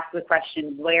need to ask the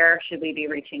question, where should we be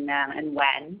reaching them and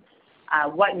when?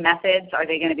 What methods are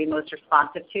they going to be most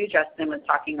responsive to? Justin was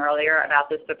talking earlier about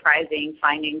the surprising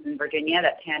findings in Virginia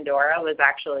that Pandora was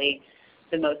actually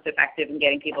the most effective in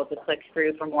getting people to click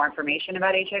through for more information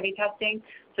about HIV testing.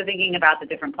 So thinking about the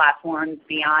different platforms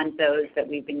beyond those that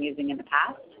we've been using in the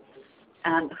past.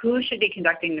 Who should be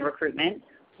conducting the recruitment?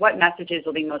 What messages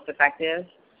will be most effective?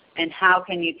 And how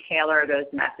can you tailor those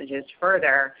messages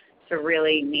further to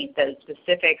really meet those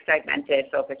specific segmented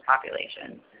focused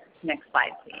populations? Next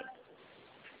slide, please.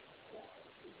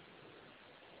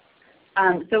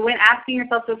 So when asking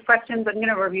yourself those questions, I'm going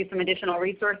to review some additional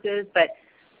resources, but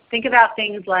think about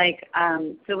things like,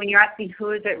 so when you're asking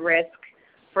who is at risk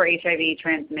for HIV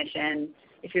transmission,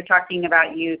 if you're talking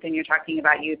about youth and you're talking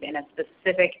about youth in a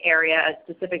specific area, a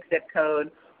specific zip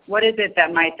code, what is it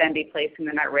that might then be placing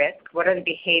them at risk? What are the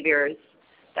behaviors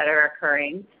that are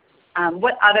occurring?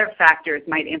 What other factors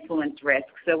might influence risk?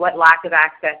 So what lack of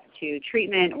access to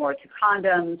treatment or to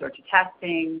condoms or to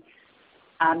testing?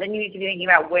 Then you need to be thinking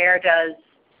about, where does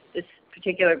this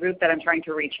particular group that I'm trying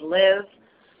to reach live?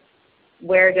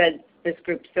 Where does this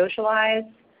group socialize?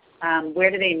 Where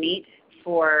do they meet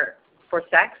for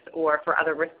sex or for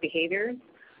other risk behaviors?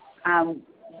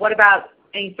 What about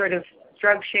any sort of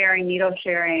drug sharing, needle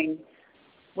sharing?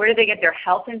 Where do they get their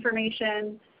health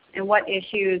information? And what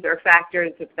issues or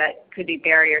factors that could be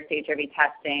barriers to HIV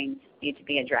testing need to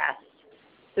be addressed?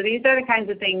 So these are the kinds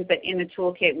of things that in the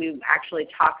toolkit we actually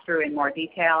talk through in more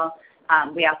detail.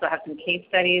 We also have some case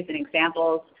studies and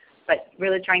examples, but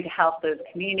really trying to help those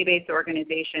community-based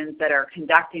organizations that are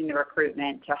conducting the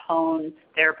recruitment to hone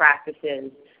their practices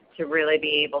to really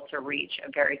be able to reach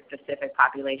a very specific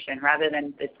population, rather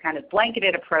than this kind of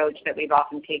blanketed approach that we've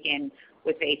often taken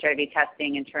with the HIV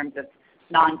testing in terms of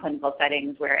non-clinical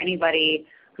settings where anybody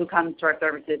who comes to our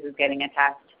services is getting a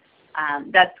test.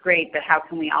 That's great, but how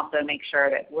can we also make sure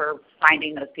that we're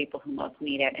finding those people who most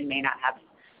need it and may not have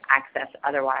access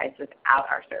otherwise without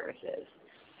our services?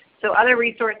 So other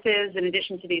resources in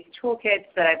addition to these toolkits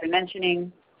that I've been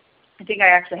mentioning, I think I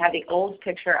actually have the old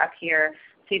picture up here.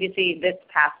 CDC this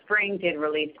past spring did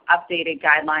release updated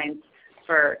guidelines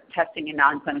for testing in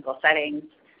non-clinical settings.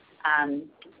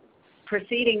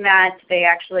 Preceding that, they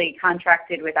actually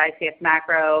contracted with ICF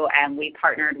Macro, and we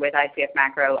partnered with ICF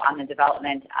Macro on the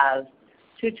development of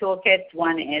 2 toolkits.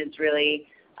 One is really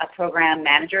a program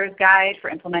manager's guide for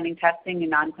implementing testing in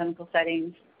non-clinical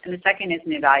settings, and the second is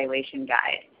an evaluation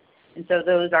guide. And so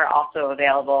those are also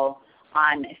available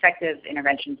on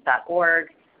effectiveinterventions.org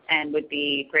and would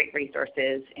be great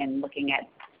resources in looking at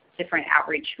different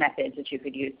outreach methods that you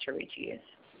could use to reach youth.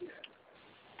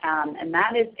 And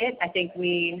that is it. I think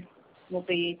we will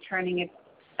be turning it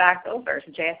back over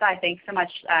to JSI. Thanks so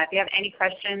much. If you have any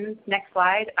questions, next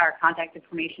slide, our contact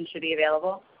information should be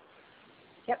available.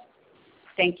 Yep.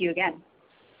 Thank you again.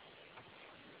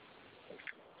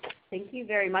 Thank you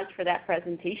very much for that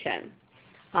presentation.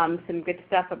 Some good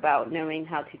stuff about knowing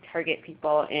how to target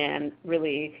people and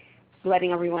really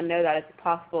letting everyone know that it's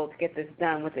possible to get this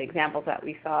done with the examples that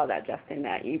we saw, that Justin,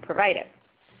 that you provided.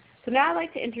 So now I'd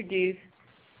like to introduce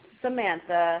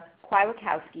Samantha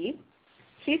Kwiatkowski.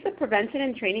 She's the Prevention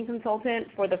and Training Consultant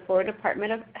for the Florida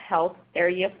Department of Health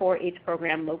Area 4H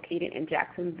program located in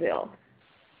Jacksonville.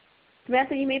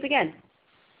 Samantha, you may begin.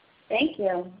 Thank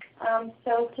you.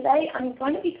 So today I'm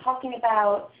going to be talking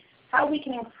about how we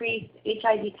can increase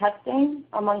HIV testing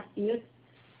amongst youth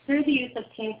through the use of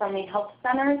teen-friendly health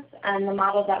centers and the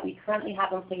model that we currently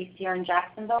have in place here in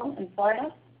Jacksonville in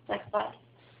Florida. Next slide.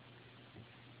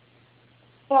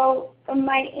 So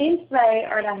my aims today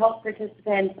are to help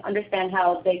participants understand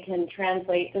how they can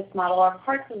translate this model or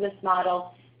parts of this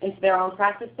model into their own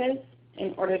practices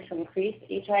in order to increase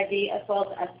HIV as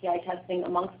well as STI testing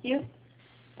amongst youth.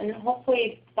 And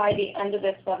hopefully by the end of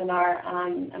this webinar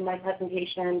and my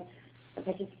presentation, the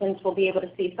participants will be able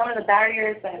to see some of the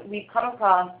barriers that we've come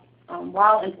across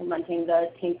while implementing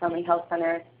the teen-friendly health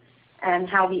centers and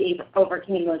how we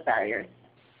overcame those barriers.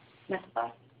 Next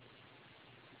slide.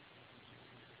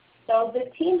 So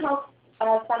the teen health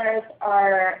centers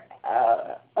are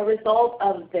a result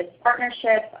of this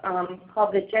partnership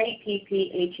called the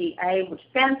JPPHEA, which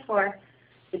stands for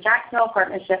the Jacksonville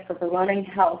Partnership for Promoting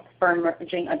Health for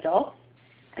Emerging Adults.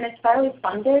 And it's federally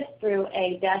funded through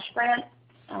a DASH grant.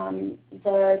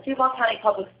 The Duval County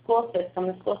Public School System,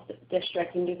 the school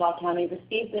district in Duval County,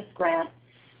 received this grant,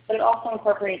 but it also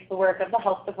incorporates the work of the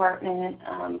health department,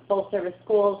 full-service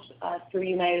schools through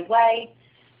United Way,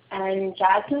 and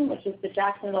Jasmine, which is the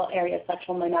Jacksonville Area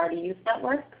Sexual Minority Youth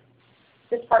Network.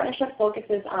 This partnership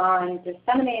focuses on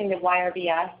disseminating the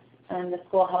YRBS and the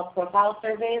school health profile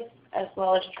surveys, as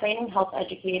well as training health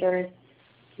educators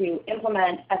to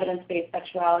implement evidence-based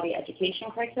sexuality education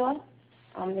curricula.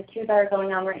 The two that are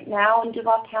going on right now in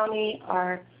Duval County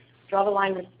are Draw the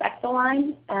Line, Respect the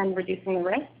Line, and Reducing the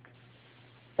Risk.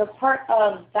 So part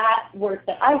of that work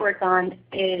that I work on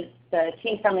is the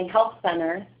teen-friendly health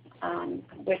centers,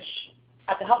 which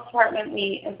at the health department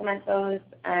we implement those,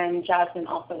 and Jasmine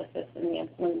also assists in the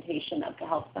implementation of the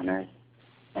health centers.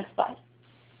 Next slide.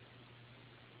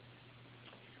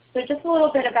 So just a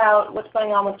little bit about what's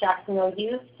going on with Jacksonville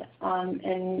youth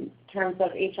in terms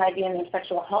of HIV and their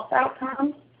sexual health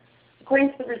outcomes.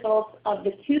 According to the results of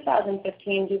the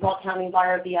 2015 Duval County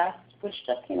YRBS, which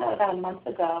just came out about a month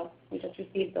ago, we just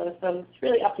received those, so it's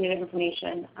really updated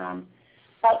information.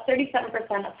 About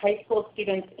 37% of high school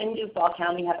students in Duval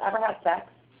County have ever had sex.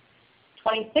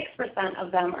 26%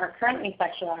 of them are currently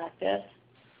sexually active.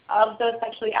 Of those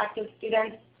sexually active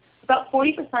students, about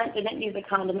 40% didn't use a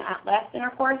condom at last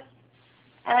intercourse,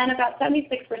 and about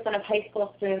 76% of high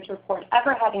school students report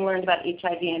ever having learned about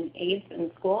HIV and AIDS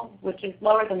in school, which is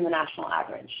lower than the national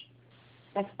average.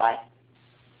 Next slide.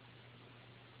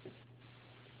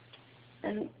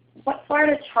 And what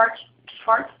Florida Charts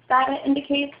data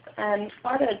indicates, and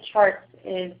Florida Charts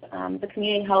is the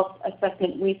Community Health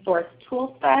Assessment Resource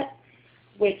Toolset,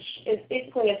 which is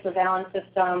basically a surveillance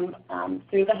system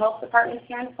through the health departments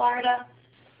here in Florida.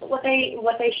 But what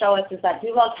they show us is that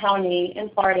Duval County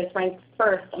in Florida is ranked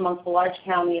first amongst the large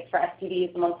counties for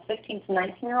STDs amongst 15 to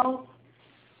 19-year-olds.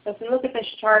 So if you look at this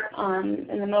chart in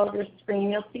the middle of your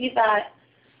screen, you'll see that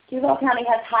Duval County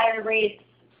has higher rates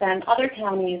than other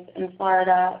counties in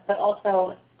Florida, but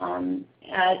also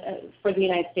for the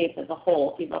United States as a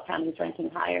whole, Duval County is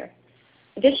ranking higher.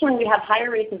 Additionally, we have higher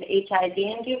rates of HIV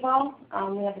in Duval.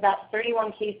 We have about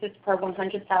 31 cases per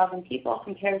 100,000 people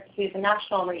compared to the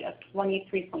national rate of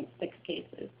 23.6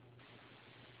 cases.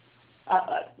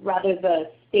 Rather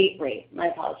the state rate, my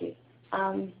apologies.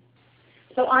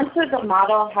 So onto the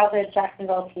model, how the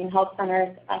Jacksonville Teen Health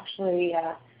Centers actually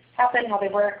happen, how they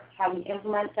work, how we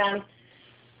implement them.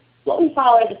 What we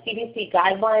follow are the CDC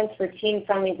guidelines for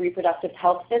teen-friendly reproductive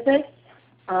health visits.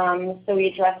 So we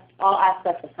address all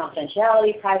aspects of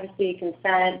confidentiality, privacy,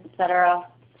 consent, etc.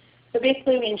 So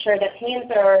basically we ensure that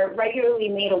teens are regularly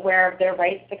made aware of their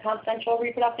rights to confidential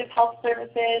reproductive health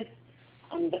services,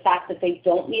 the fact that they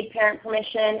don't need parent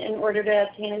permission in order to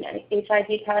obtain an HIV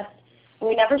test. And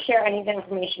we never share any of the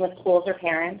information with schools or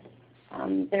parents.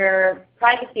 Their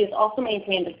privacy is also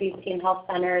maintained at these teen health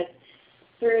centers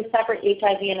through separate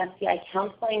HIV and STI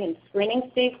counseling and screening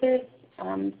spaces.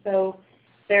 So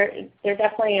they're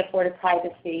definitely afforded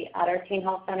privacy at our teen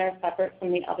health centers separate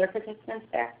from the other participants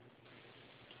there.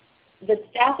 The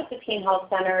staff at the teen health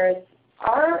centers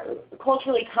are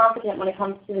culturally competent when it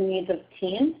comes to the needs of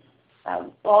teens.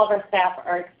 All of our staff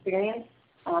are experienced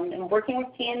in working with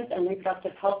teens and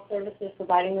reproductive health services,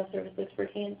 providing those services for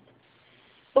teens.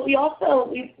 But we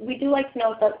also, we do like to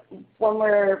note that when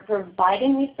we're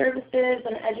providing these services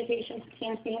and education to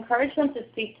teens, we encourage them to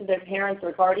speak to their parents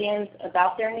or guardians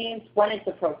about their needs when it's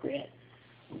appropriate.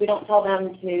 We don't tell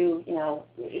them to,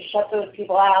 shut those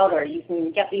people out or you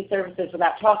can get these services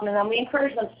without talking to them. We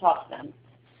encourage them to talk to them.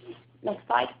 Next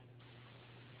slide.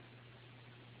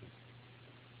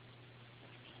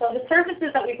 So the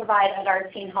services that we provide at our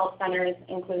teen health centers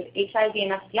include HIV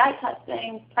and STI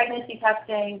testing, pregnancy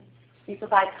testing. We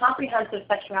provide comprehensive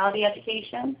sexuality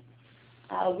education.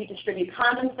 We distribute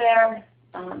condoms there.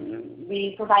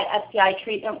 We provide STI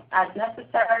treatment as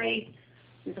necessary.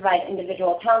 We provide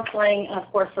individual counseling and,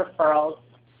 of course, referrals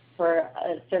for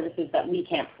services that we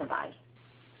can't provide.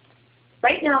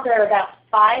 Right now, there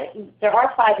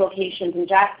are five locations in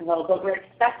Jacksonville, but we're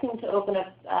expecting to open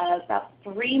up about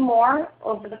 3 more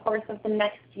over the course of the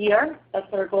next year. That's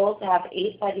our goal, to have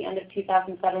 8 by the end of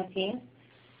 2017.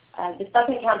 This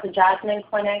doesn't count the Jasmine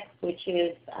Clinic, which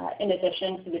is in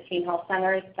addition to the teen health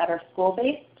centers that are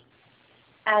school-based.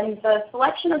 And the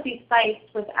selection of these sites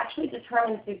was actually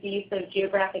determined through the use of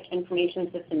geographic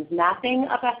information systems mapping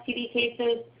of STD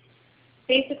cases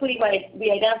basically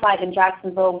we identified in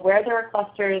Jacksonville where there are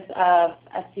clusters of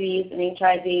STDs and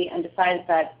HIV and decided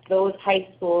that those high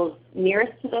schools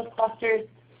nearest to those clusters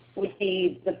would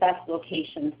be the best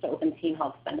locations to open teen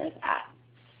health centers at.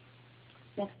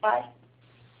 Next slide.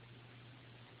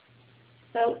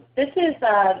 So this is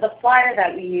the flyer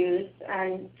that we use,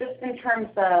 and just in terms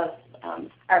of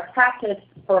our practice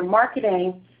for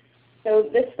marketing, so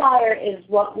this flyer is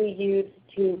what we use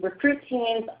to recruit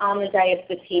teens on the day of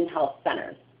the teen health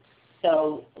centers.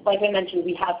 So like I mentioned,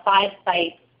 we have 5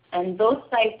 sites, and those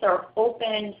sites are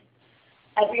opened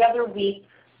every other week.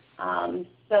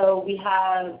 So we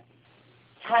have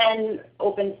 10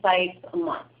 open sites a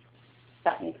month, if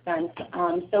that makes sense.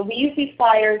 So we use these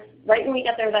flyers right when we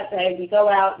get there that day. We go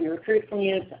out, we recruit from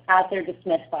youth as they're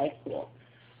dismissed by school.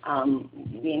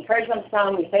 We encourage them to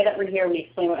come, we say that we're here, we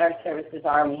explain what our services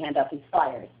are, and we hand out these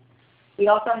flyers. We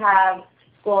also have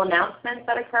school announcements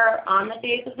that occur on the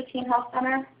days of the teen health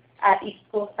center at each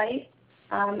school site,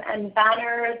 and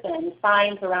banners and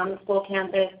signs around the school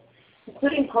campus,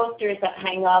 including posters that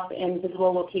hang up in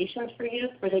visible locations for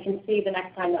youth where they can see the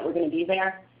next time that we're going to be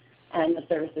there and the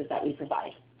services that we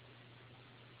provide.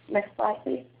 Next slide,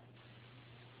 please.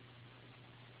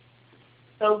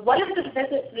 So what does a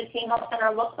visit to the teen health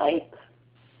center look like?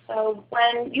 So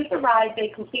when youth arrive, they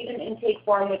complete an intake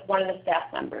form with one of the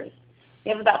staff members.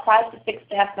 We have about 5 to 6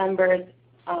 staff members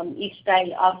each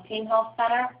day of teen health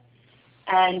center,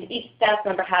 and each staff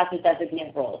member has a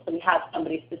designated role. So we have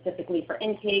somebody specifically for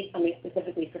intake, somebody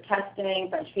specifically for testing,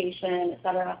 for education, et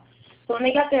cetera. So when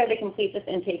they get there, they complete this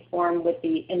intake form with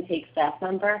the intake staff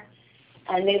member,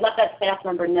 and they let that staff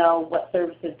member know what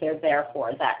services they're there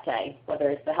for that day, whether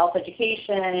it's the health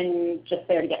education, just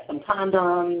there to get some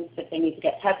condoms, if they need to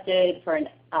get tested for an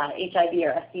HIV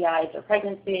or STIs or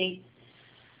pregnancy.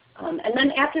 And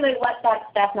then after they let that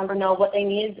staff member know what they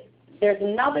need, there's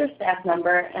another staff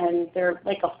member, and they're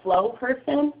like a flow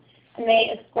person, and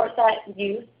they escort that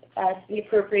youth to the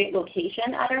appropriate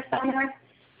location at our center.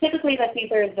 Typically that's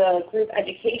either the group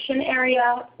education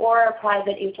area or a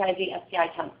private HIV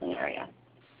STI counseling area.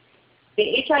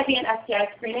 The HIV and STI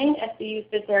screening, if the youth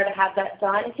is there to have that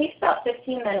done, takes about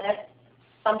 15 minutes,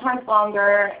 sometimes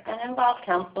longer, and involves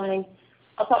counseling.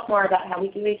 I'll talk more about how we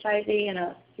do HIV in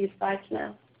a few slides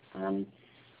now. And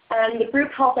the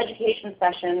group health education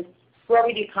sessions, where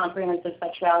we do comprehensive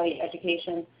sexuality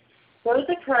education, those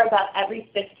occur about every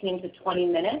 15 to 20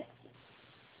 minutes.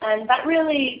 And that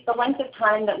really, the length of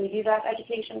time that we do that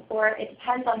education for, it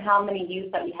depends on how many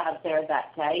youth that we have there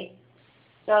that day.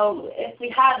 So if we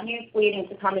have youth waiting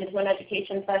to come into an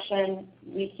education session,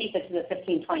 we keep it to the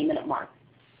 15, 20-minute mark.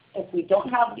 If we don't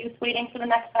have youth waiting for the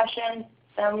next session,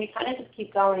 then we kind of just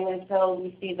keep going until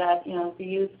we see that the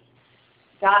youth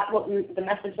got the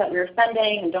message that we were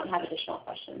sending and don't have additional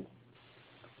questions.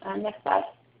 Next slide.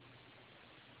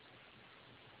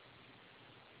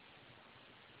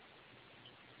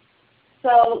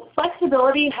 So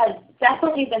flexibility has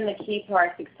definitely been the key to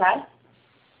our success.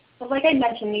 So like I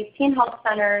mentioned, these teen health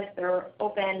centers, they're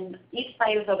open, each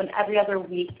site is open every other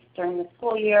week during the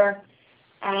school year.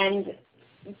 And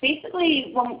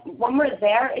basically when we're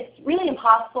there, it's really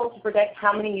impossible to predict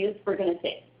how many youth we're going to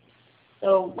see.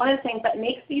 So one of the things that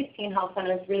makes these teen health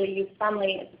centers really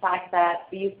youth-friendly is the fact that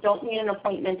the youth don't need an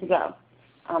appointment to go.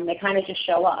 They kind of just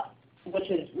show up, which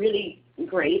is really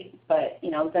great, but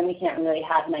then we can't really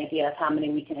have an idea of how many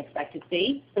we can expect to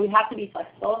see. So we have to be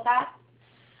flexible with that.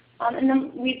 And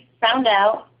then we found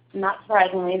out, not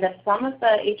surprisingly, that some of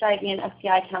the HIV and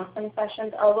STI counseling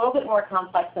sessions are a little bit more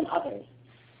complex than others.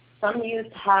 Some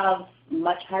youth have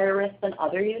much higher risk than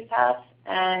other youth have,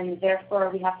 and therefore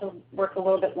we have to work a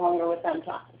little bit longer with them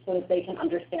so that they can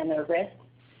understand their risk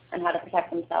and how to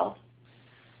protect themselves.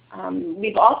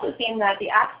 We've also seen that the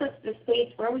access to the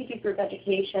space where we do group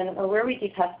education or where we do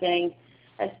testing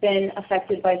has been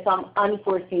affected by some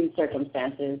unforeseen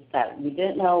circumstances that we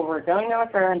didn't know were going to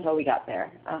occur until we got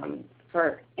there.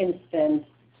 For instance,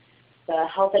 the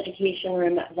health education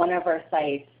room at one of our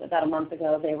sites about a month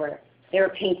ago, they were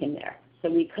painting there. So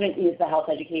we couldn't use the health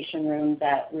education room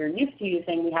that we're used to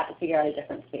using. We had to figure out a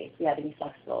different space. We had to be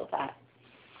flexible with that.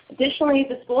 Additionally,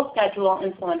 the school schedule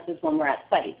influences when we're at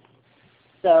sites.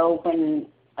 So when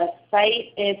a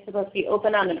site is supposed to be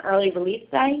open on an early release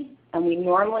day, and we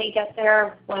normally get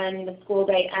there when the school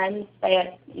day ends, say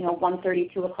at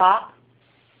 1:30, 2 o'clock.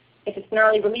 If it's an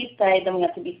early release day, then we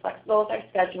have to be flexible with our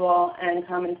schedule and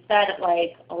come instead at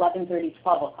like 11:30,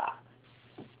 12 o'clock.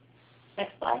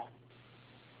 Next slide.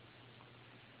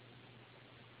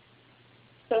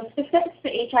 So specific to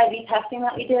the HIV testing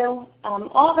that we do,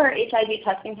 all of our HIV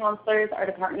testing counselors are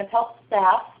Department of Health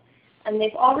staff, And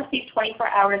they've all received 24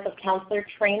 hours of counselor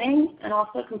training and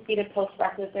also completed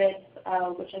postrequisites,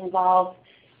 which involve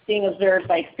being observed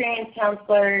by experienced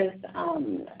counselors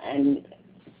and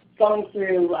going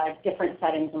through different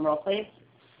settings and role plays.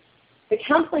 The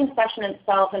counseling session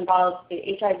itself involves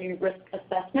the HIV risk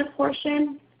assessment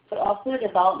portion, but also the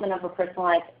development of a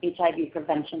personalized HIV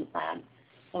prevention plan.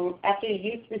 So after the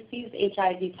youth receives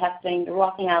HIV testing, they're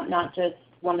walking out not just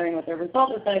wondering what their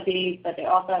result is going to be, but they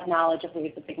also have knowledge of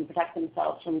ways that they can protect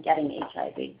themselves from getting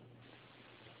HIV.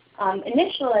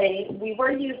 Initially, we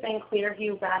were using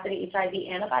Clearview rapid HIV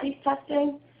antibodies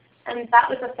testing, and that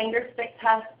was a finger stick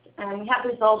test, and we had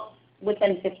results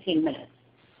within 15 minutes.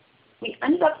 We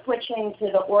ended up switching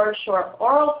to the OraSure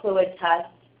oral fluid test,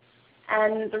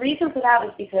 and the reason for that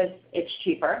was because it's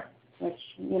cheaper, which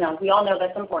we all know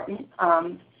that's important.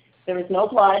 There was no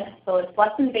blood, so it's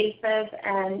less invasive,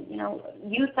 and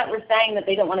youth that were saying that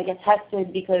they didn't want to get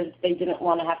tested because they didn't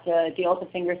want to have to deal with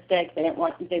the finger stick, they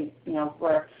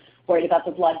were worried about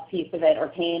the blood piece of it or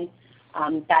pain.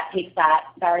 That takes that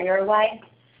barrier away.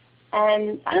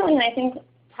 And finally, and I think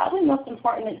probably most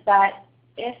important, is that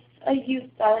if a youth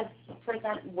does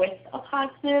present with a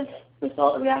positive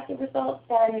result, a reactive result,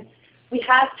 then we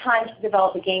have time to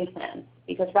develop a game plan.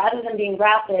 Because rather than being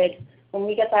rapid, when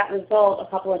we get that result a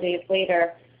couple of days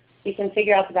later, we can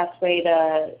figure out the best way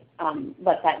to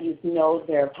let that youth know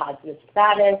their positive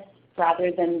status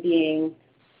rather than being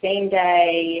same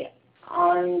day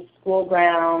on school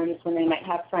grounds when they might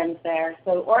have friends there.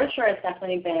 So OraSure has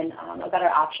definitely been a better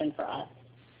option for us.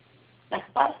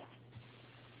 Next slide.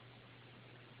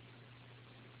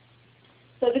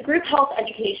 So the group health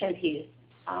education piece,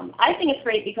 I think it's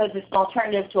great because it's an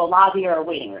alternative to a lobby or a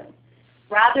waiting room.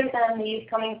 Rather than the youth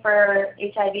coming for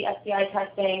HIV, STI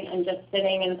testing and just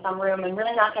sitting in some room and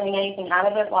really not getting anything out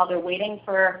of it while they're waiting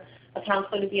for a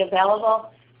counselor to be available,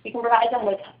 we can provide them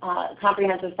with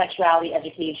comprehensive sexuality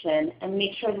education and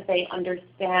make sure that they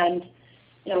understand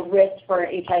risk for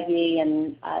HIV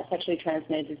and sexually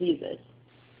transmitted diseases.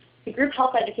 The group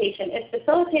health education is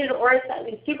facilitated or is at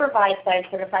least supervised by a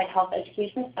certified health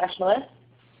education specialist.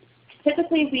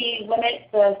 Typically, we limit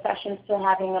the sessions to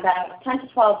having about 10 to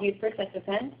 12 youth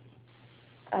participants.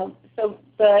 So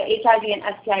the HIV and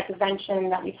STI prevention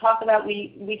that we talk about,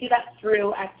 we do that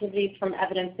through activities from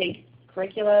evidence-based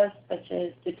curricula, such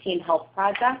as the Teen Health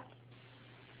Project.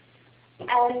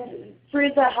 And through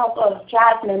the help of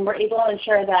Jasmine, we're able to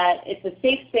ensure that it's a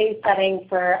safe space setting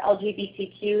for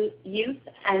LGBTQ youth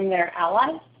and their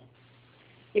allies.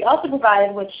 We also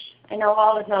provide, which I know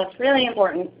all of us know it's really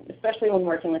important, especially when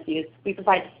working with youth, we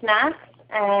provide snacks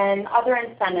and other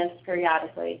incentives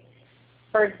periodically.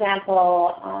 For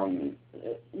example,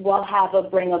 we'll have a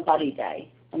Bring a Buddy Day.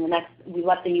 And we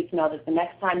let the youth know that the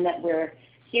next time that we're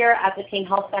here at the Teen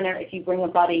Health Center, if you bring a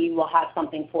buddy, we'll have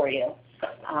something for you.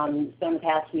 So in the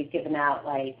past, we've given out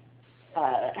like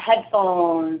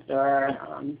headphones or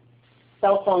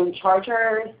cell phone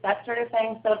chargers, that sort of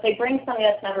thing. So if they bring somebody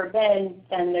that's never been,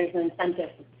 then there's an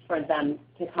incentive for them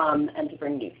to come and to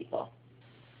bring new people.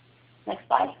 Next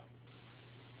slide.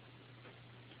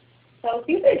 So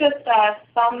these are just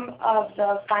some of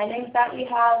the findings that we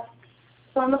have.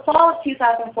 So in the fall of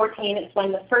 2014, it's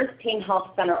when the first Teen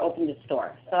Health Center opened its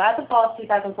doors. So as of fall of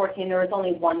 2014, there was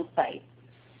only one site.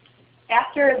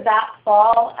 After that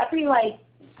fall, every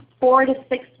 4 to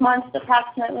 6 months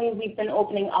approximately, we've been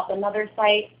opening up another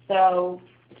site. So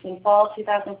between fall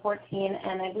 2014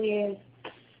 and I believe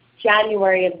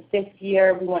January of this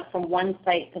year, we went from 1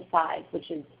 site to 5,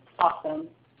 which is awesome.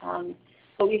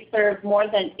 But we've served more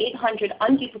than 800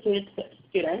 unduplicated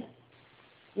students.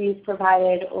 We've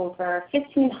provided over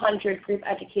 1,500 group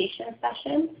education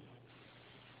sessions.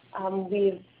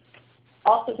 We've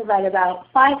also provided about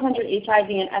 500 HIV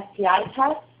and STI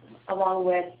tests, along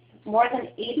with more than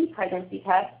 80 pregnancy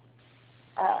tests.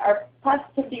 Our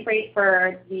positivity rate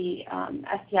for the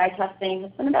STI testing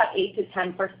has been about 8 to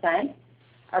 10%.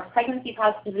 Our pregnancy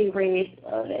positivity rate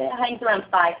hangs around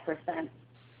 5%.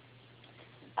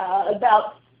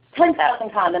 About 10,000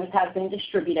 condoms have been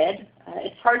distributed.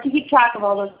 It's hard to keep track of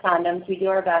all those condoms. We do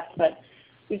our best, but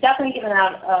we've definitely given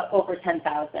out over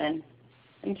 10,000.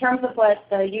 In terms of what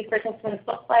the youth participants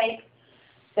look like,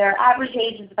 their average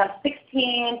age is about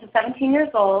 16 to 17 years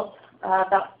old.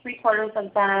 About 3/4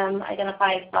 of them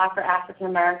identify as Black or African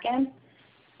American.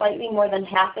 Slightly more than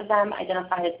half of them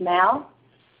identify as male.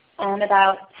 And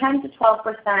about 10 to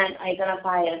 12%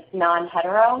 identify as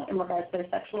non-hetero in regards to their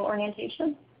sexual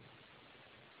orientation.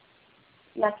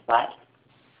 Next slide.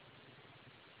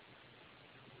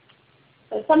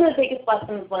 So some of the biggest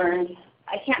lessons learned,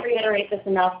 I can't reiterate this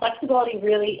enough, flexibility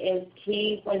really is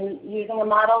key when using a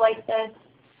model like this.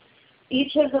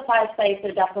 Each of the 5 sites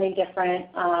are definitely different.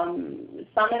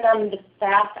 Some of them, the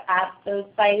staff at those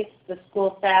sites, the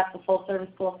school staff, the full-service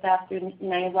school staff through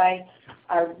United Way,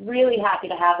 are really happy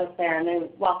to have us there, and they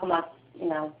welcome us,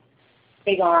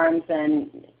 big arms,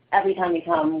 and every time we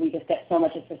come, we just get so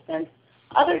much assistance.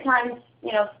 Other times,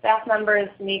 staff members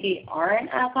maybe aren't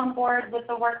as on board with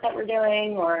the work that we're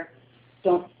doing or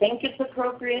don't think it's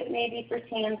appropriate maybe for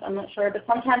teens, I'm not sure, but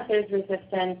sometimes there's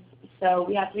resistance, so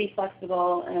we have to be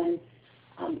flexible and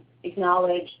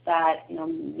acknowledge that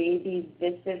maybe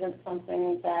this isn't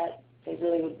something that they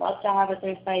really would love to have at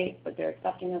their site, but they're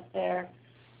accepting us there.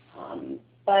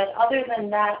 But other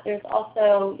than that, there's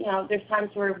also, there's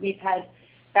times where we've had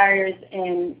barriers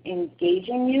in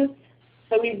engaging youth.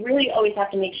 So we really always have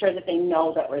to make sure that they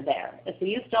know that we're there. If the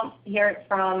youth don't hear it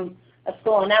from a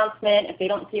school announcement, if they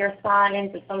don't see our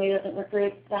signs, if somebody doesn't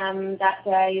recruit them that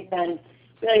day, then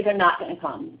really they're not going to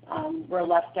come. We're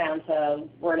left down to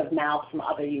word of mouth from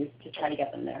other youth to try to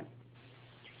get them there.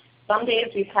 Some days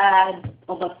we've had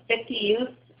almost 50 youth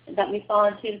that we saw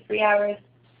in 2 to 3 hours.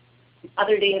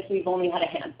 Other days we've only had a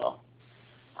handful.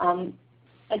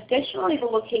 Additionally, the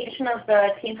location of the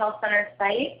Teen Health Center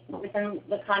site within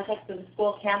the context of the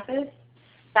school campus,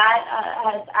 that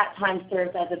has at times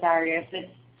served as a barrier. If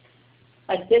it's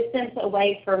a distance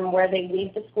away from where they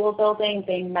leave the school building,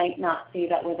 they might not see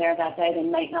that we're there that day. They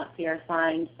might not see our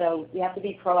signs. So we have to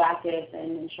be proactive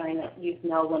in ensuring that youth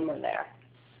know when we're there.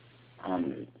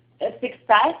 The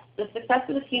success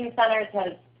of the Teen Centers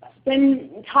has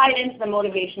been tied into the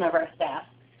motivation of our staff.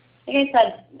 Like I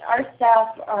said, our staff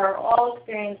are all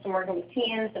experienced in working with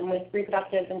teens and with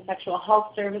reproductive and sexual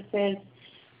health services,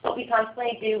 but we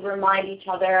constantly do remind each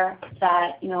other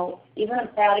that, even a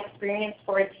bad experience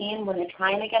for a teen when they're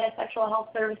trying to get a sexual health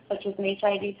service, such as an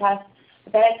HIV test, a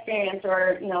bad experience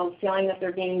or, feeling that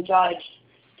they're being judged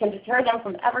can deter them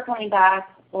from ever coming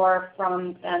back or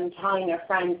from them telling their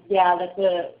friends, yeah, that's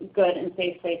a good and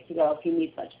safe place to go if you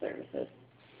need such services.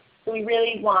 So we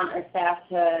really want our staff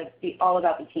to be all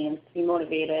about the teens, to be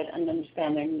motivated and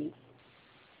understand their needs.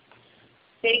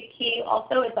 Big key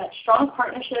also is that strong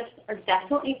partnerships are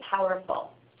definitely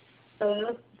powerful.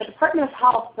 So the Department of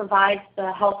Health provides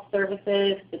the health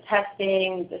services, the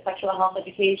testing, the sexual health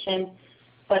education,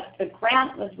 but the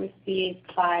grant was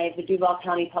received by the Duval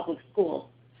County Public Schools.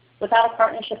 Without a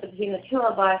partnership between the two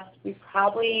of us, we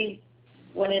probably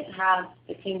wouldn't have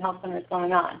the teen health centers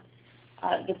going on.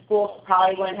 The schools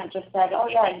probably wouldn't have just said, oh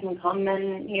yeah, you can come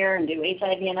in here and do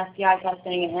HIV and STI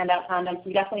testing and hand out condoms.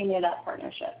 We definitely need that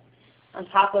partnership. On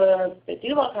top of the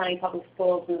Duval County Public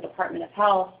Schools and the Department of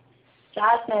Health,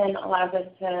 Jasmine allows us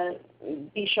to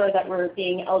be sure that we're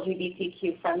being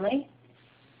LGBTQ friendly.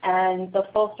 And the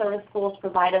full service schools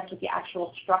provide us with the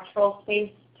actual structural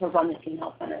space to run the teen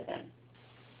health centers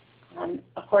in.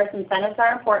 Of course, incentives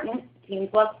are important. Teens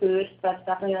love food. So that's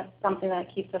definitely something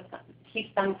that keeps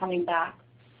them coming back.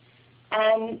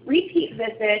 And repeat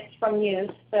visits from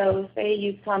youth. So say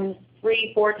youth comes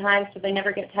 3-4 times so they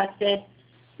never get tested.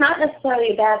 It's not necessarily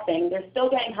a bad thing. They're still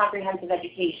getting comprehensive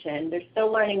education. They're still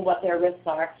learning what their risks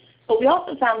are. But we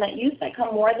also found that youth that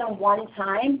come more than one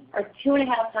time are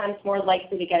 2.5 times more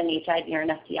likely to get an HIV or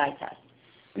an STI test.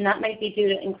 And that might be due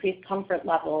to increased comfort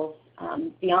levels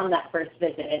beyond that first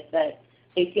visit, that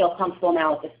they feel comfortable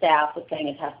now with the staff, with getting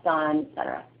a test done, et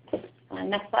cetera.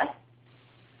 Next slide.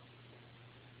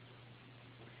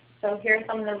 So here are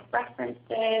some of the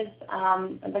references.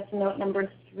 I'd like to note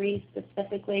number 3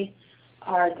 specifically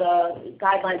are the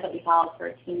guidelines that we follow for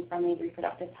a teen-friendly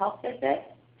reproductive health visit.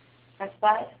 Next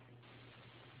slide.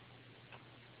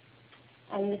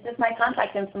 And this is my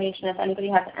contact information if anybody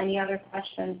has any other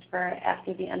questions for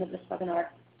after the end of this webinar.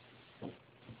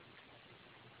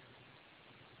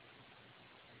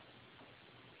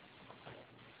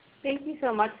 Thank you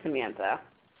so much, Samantha.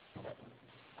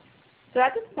 So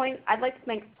at this point, I'd like to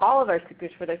thank all of our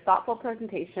speakers for their thoughtful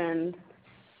presentations,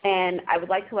 and I would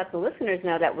like to let the listeners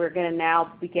know that we're going to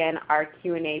now begin our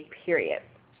Q&A period.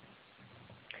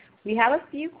 We have a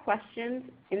few questions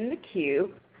in the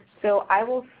queue, so I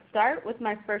will start with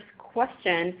my first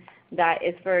question that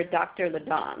is for Dr.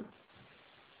 Ladon.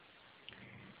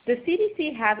 Does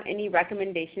CDC have any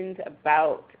recommendations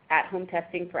about at-home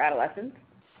testing for adolescents?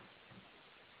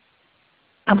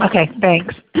 Okay,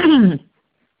 thanks.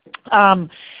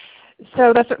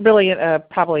 So that's really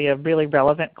probably a really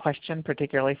relevant question,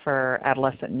 particularly for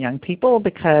adolescent and young people,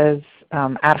 because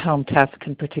at-home tests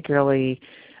can particularly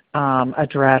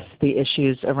address the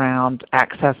issues around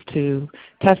access to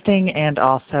testing and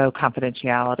also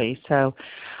confidentiality. So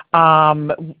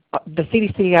the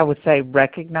CDC, I would say,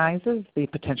 recognizes the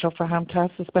potential for home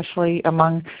tests, especially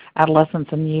among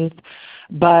adolescents and youth.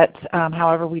 But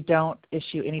however, we don't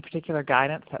issue any particular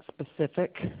guidance that's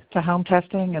specific to home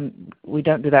testing, and we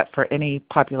don't do that for any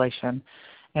population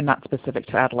and not specific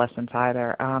to adolescents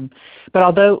either. But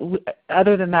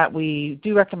other than that, we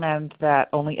do recommend that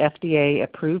only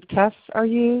FDA-approved tests are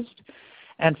used.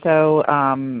 And so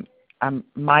I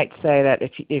might say that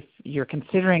if you're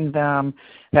considering them,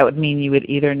 that would mean you would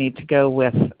either need to go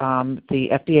with the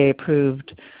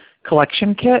FDA-approved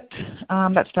collection kit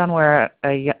that's done where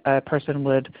a person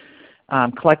would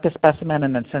collect a specimen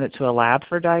and then send it to a lab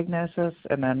for diagnosis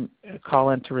and then call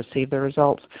in to receive the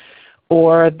results,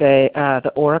 or the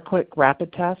OraQuick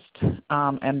rapid test,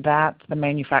 and that the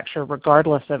manufacturer,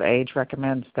 regardless of age,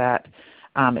 recommends that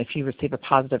if you receive a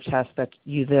positive test that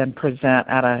you then present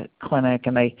at a clinic,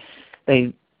 and I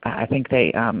think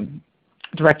they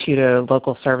direct you to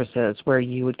local services where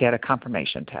you would get a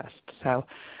confirmation test. So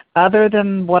other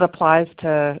than what applies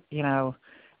to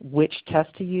which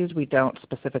test to use, we don't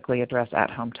specifically address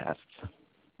at-home tests.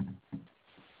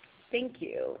 Thank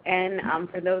you. And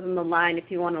for those on the line, if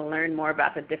you want to learn more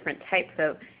about the different types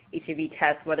of HIV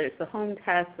tests, whether it's the home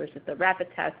test versus the rapid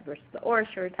test versus the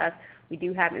OraSure test, we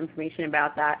do have information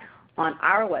about that on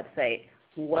our website,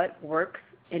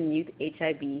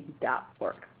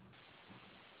 whatworksinYouthHIV.org.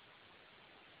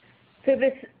 So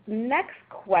this next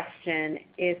question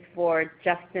is for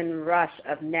Justin Rush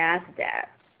of NASDAQ.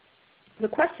 The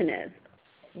question is,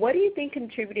 what do you think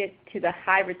contributed to the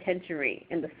high retention rate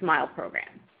in the SMILE program?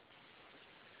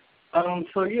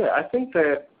 So yeah, I think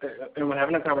that when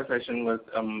having a conversation with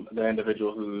the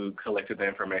individual who collected the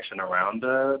information around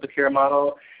the care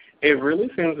model, it really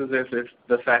seems as if it's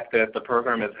the fact that the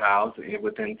program is housed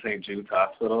within St. Jude's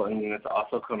Hospital, and it's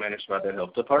also co-managed by the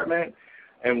health department.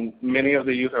 And many of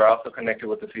the youth are also connected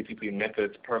with the CTP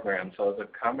Methods program. So it's a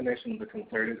combination of the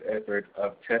concerted effort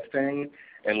of testing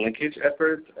and linkage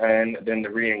efforts, and then the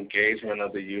re-engagement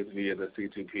of the youth via the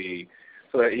CTP.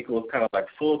 So that equals kind of like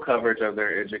full coverage of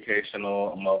their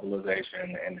educational,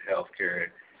 mobilization, and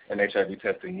healthcare and HIV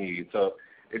testing needs. So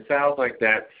it sounds like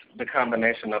that's the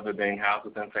combination of it being housed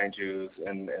within St. Jude's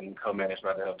and co-managed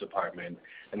by the health department,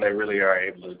 and they really are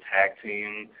able to tag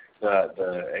team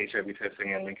the HIV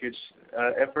testing and linkage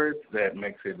efforts that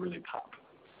makes it really pop.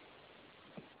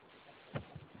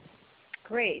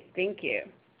 Great, thank you.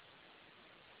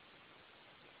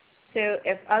 So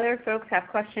if other folks have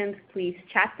questions, please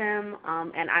chat them,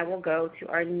 and I will go to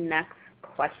our next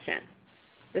question.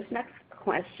 This next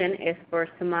question is for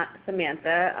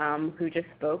Samantha, who just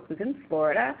spoke, who's in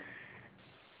Florida.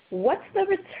 What's the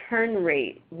return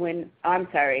rate when, I'm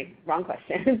sorry, wrong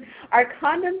question. Are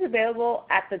condoms available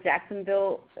at the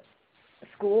Jacksonville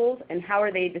schools, and how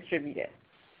are they distributed?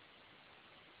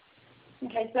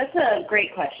 Okay, so that's a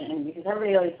great question, because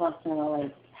everybody always wants to know,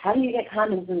 like, how do you get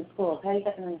condoms in schools? How do you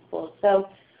get them in schools? So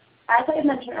as I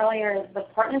mentioned earlier, the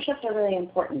partnerships are really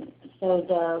important. So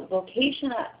the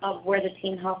location of where the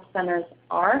teen health centers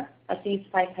are at these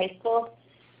 5 high schools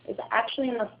is actually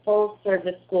in the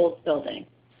full-service schools building,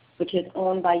 which is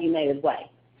owned by United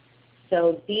Way.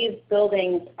 So these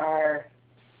buildings are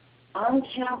on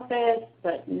campus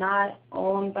but not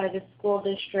owned by the school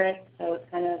district, so it's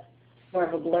kind of more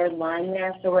of a blurred line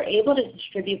there. So we're able to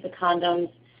distribute the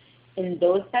condoms in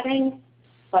those settings,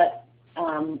 but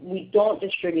we don't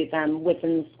distribute them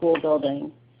within the school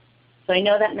building. So I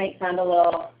know that might sound a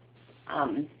little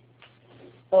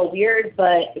weird,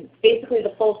 but basically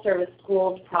the full-service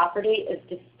schools property is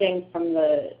distinct from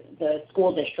the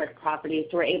school district property,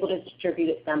 so we're able to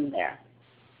distribute them there.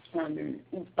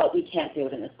 But we can't do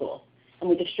it in the schools. And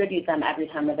we distribute them every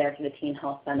time we're there for the teen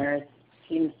health centers.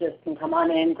 Teams just can come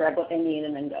on in, grab what they need,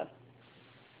 and then go.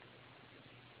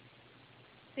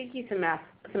 Thank you,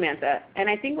 Samantha. And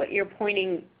I think what you're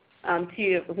pointing to,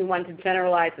 if we want to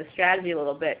generalize the strategy a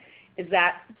little bit, is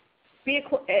that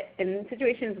in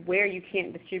situations where you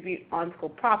can't distribute on school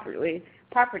property,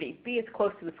 be as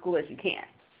close to the school as you can.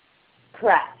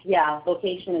 Correct. Yeah,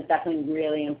 location is definitely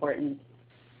really important.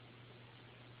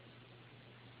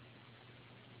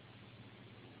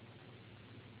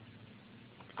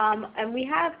 And we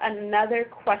have another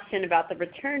question about the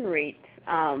return rate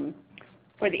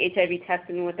for the HIV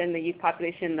testing within the youth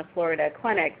population in the Florida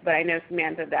clinics, but I know,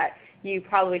 Samantha, that you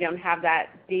probably don't have that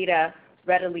data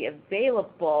readily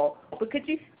available. But could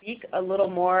you speak a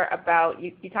little more about,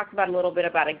 you talked about a little bit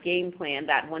about a game plan,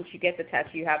 that once you get the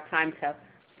test you have time to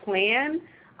plan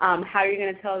how you're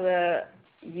going to tell the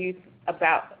youth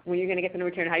about when you're going to get them to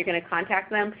return, how you're going to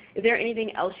contact them. Is there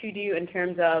anything else you do in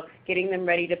terms of getting them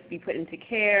ready to be put into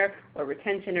care or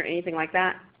retention or anything like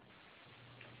that?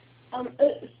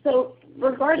 So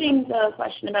regarding the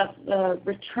question about the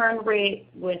return rate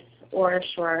with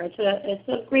OraSure, it's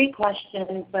a great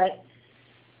question, but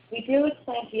we do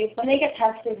explain to youth when they get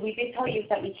tested, we do tell youth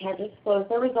that we can't disclose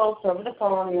their results over the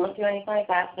phone. We won't do anything like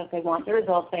that. So if they want the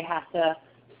results, they have to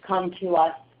come to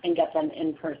us and get them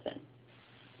in person.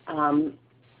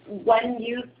 When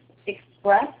youth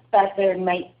express that they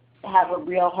might have a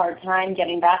real hard time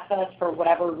getting back to us for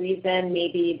whatever reason,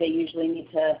 maybe they usually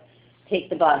need to take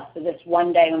the bus. So this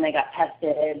one day when they got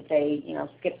tested, they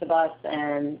skipped the bus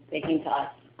and they came to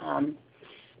us.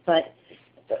 But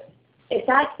if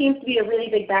that seems to be a really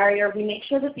big barrier, we make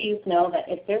sure that the youth know that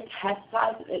if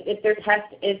their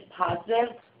test is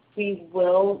positive, we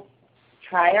will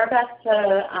try our best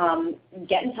to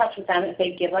get in touch with them if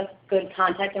they give us good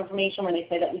contact information when they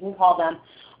say that we can call them.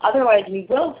 Otherwise, we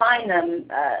will find them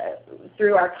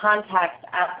through our contacts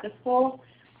at the school.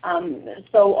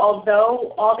 So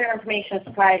although all their information is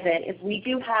private, if we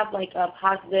do have like a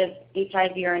positive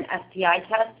HIV or an STI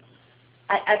test,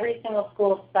 at every single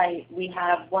school site we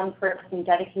have one person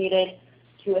dedicated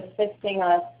to assisting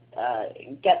us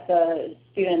get the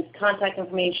students' contact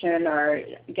information or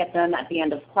get them at the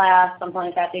end of class, something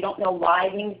like that. They don't know why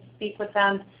we need to speak with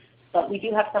them, but we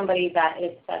do have somebody that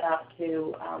is set up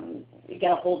to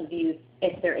get a hold of you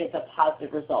if there is a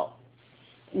positive result.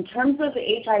 In terms of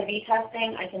the HIV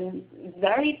testing, I can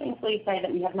very thankfully say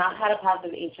that we have not had a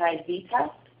positive HIV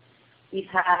test. We've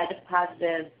had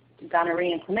positive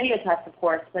gonorrhea and chlamydia tests, of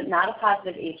course, but not a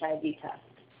positive HIV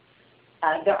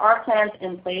test. There are plans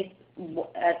in place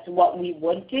as to what we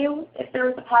would do if there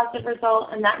was a positive result,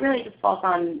 and that really just falls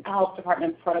on health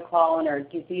department protocol and our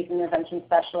disease intervention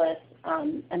specialists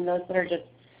and those that are just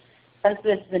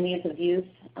sensitive to the needs of youth.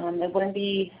 It wouldn't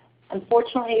be,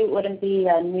 unfortunately, it wouldn't be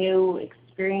a new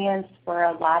experience for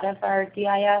a lot of our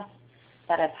DIS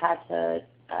that have had to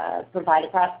provide a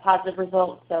positive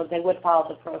result, so they would follow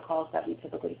the protocols that we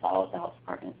typically follow at the health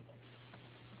department.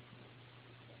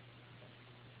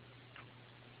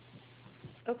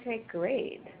 Okay,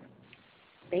 great.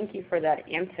 Thank you for that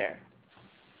answer.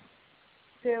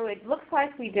 So it looks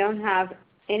like we don't have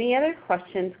any other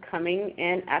questions coming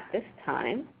in at this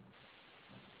time.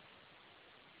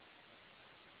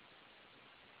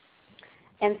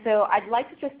 And so I'd like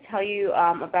to just tell you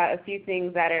about a few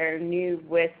things that are new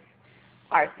with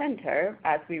our center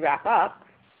as we wrap up.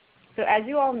 So as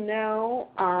you all know,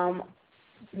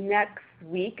 next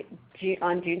week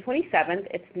on June 27th,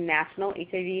 it's National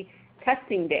HIV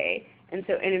Testing Day. And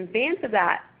so in advance of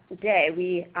that day,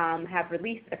 we have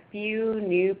released a few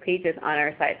new pages on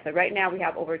our site. So right now we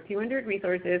have over 200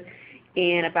 resources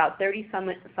and about 30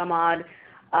 some odd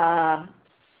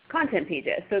content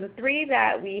pages. So the three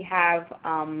that we have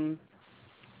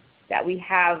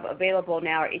available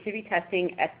now are HIV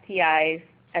testing, STIs,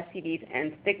 STDs,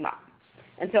 and stigma.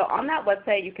 And so on that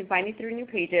website, you can find these 3 new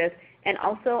pages, and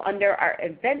also under our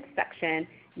events section,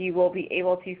 you will be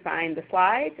able to find the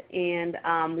slides, and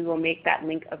we will make that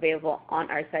link available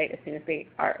on our site as soon as they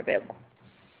are available.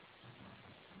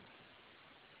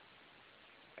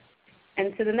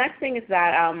 And so the next thing is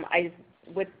that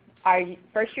with our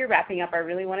first year wrapping up, I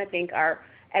really want to thank our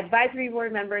advisory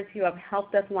board members who have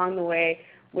helped us along the way,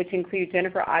 which include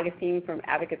Jennifer Augustine from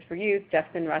Advocates for Youth,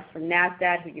 Justin Russ from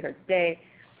NASDAD, who you heard today,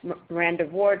 Miranda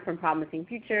Ward from Promising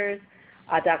Futures,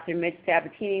 Dr. Midge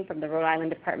Sabatini from the Rhode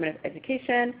Island Department of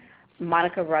Education,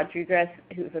 Monica Rodriguez,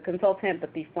 who is a consultant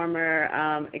but the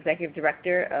former executive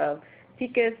director of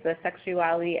SECUS, the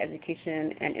Sexuality,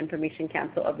 Education, and Information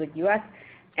Council of the U.S.,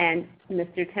 and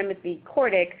Mr. Timothy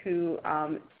Kordick, who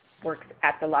works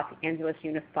at the Los Angeles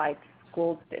Unified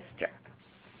School District.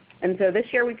 And so this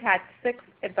year we've had 6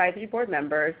 advisory board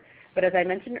members, but as I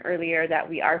mentioned earlier, that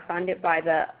we are funded by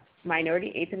the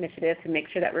Minority AIDS Initiative to make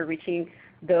sure that we're reaching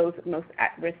those most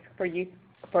at risk for youth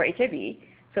for HIV.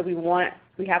 So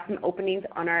we have some openings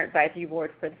on our advisory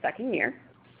board for the 2nd year.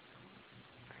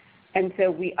 And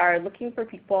so we are looking for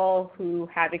people who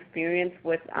have experience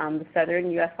with the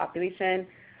southern U.S. population,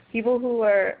 people who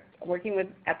are working with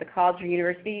at the college or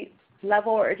university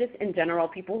level, or just in general,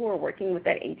 people who are working with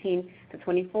that 18 to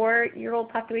 24-year-old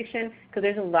population, because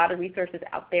there's a lot of resources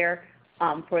out there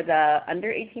for the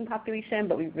under 18 population,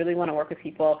 but we really want to work with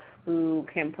people who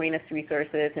can point us to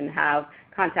resources and have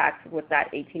contacts with that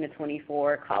 18 to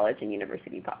 24 college and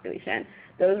university population.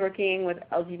 Those working with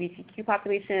LGBTQ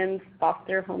populations,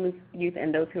 foster homeless youth,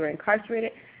 and those who are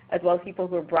incarcerated, as well as people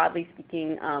who are broadly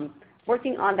speaking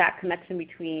working on that connection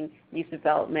between youth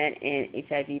development and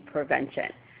HIV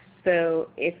prevention. So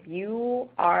if you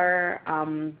are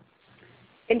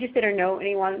interested or know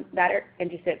anyone that are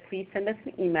interested, please send us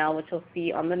an email, which you'll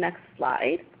see on the next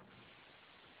slide.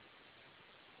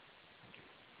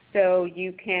 So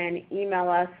you can email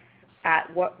us at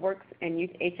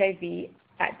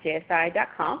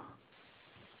whatworksinYouthHIV@jsi.com.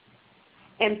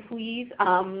 And please,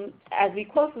 as we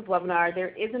close this webinar, there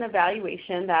is an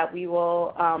evaluation that we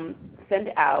will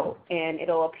send out, and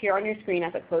it'll appear on your screen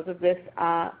at the close of this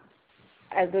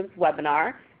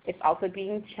webinar. It's also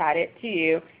being chatted to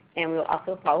you, and we'll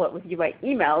also follow up with you by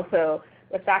email. So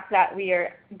the fact that we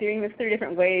are doing this 3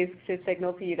 different ways should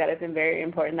signal to you that it's been very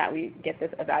important that we get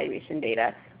this evaluation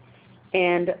data.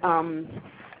 And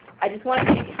I just want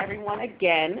to thank everyone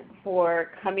again for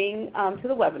coming to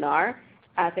the webinar.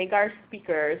 Thank our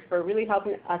speakers for really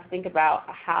helping us think about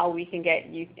how we can get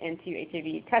youth into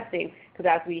HIV testing, because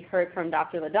as we heard from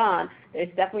Dr. Ladon,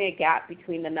 there's definitely a gap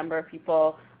between the number of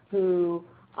people who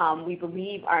we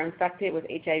believe are infected with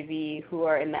HIV who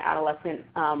are in the adolescent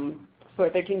who are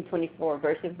 13 to 24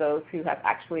 versus those who have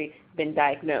actually been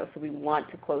diagnosed. So we want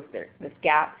to close this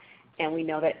gap, and we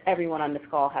know that everyone on this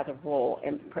call has a role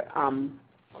in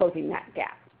closing that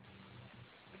gap.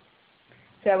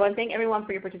 So I want to thank everyone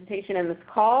for your participation in this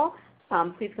call.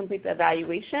 Please complete the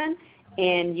evaluation,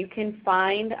 and you can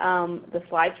find the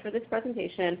slides for this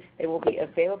presentation. They will be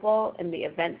available in the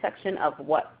event section of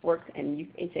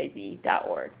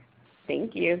whatworksinYouthHIV.org.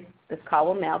 Thank you. This call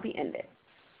will now be ended.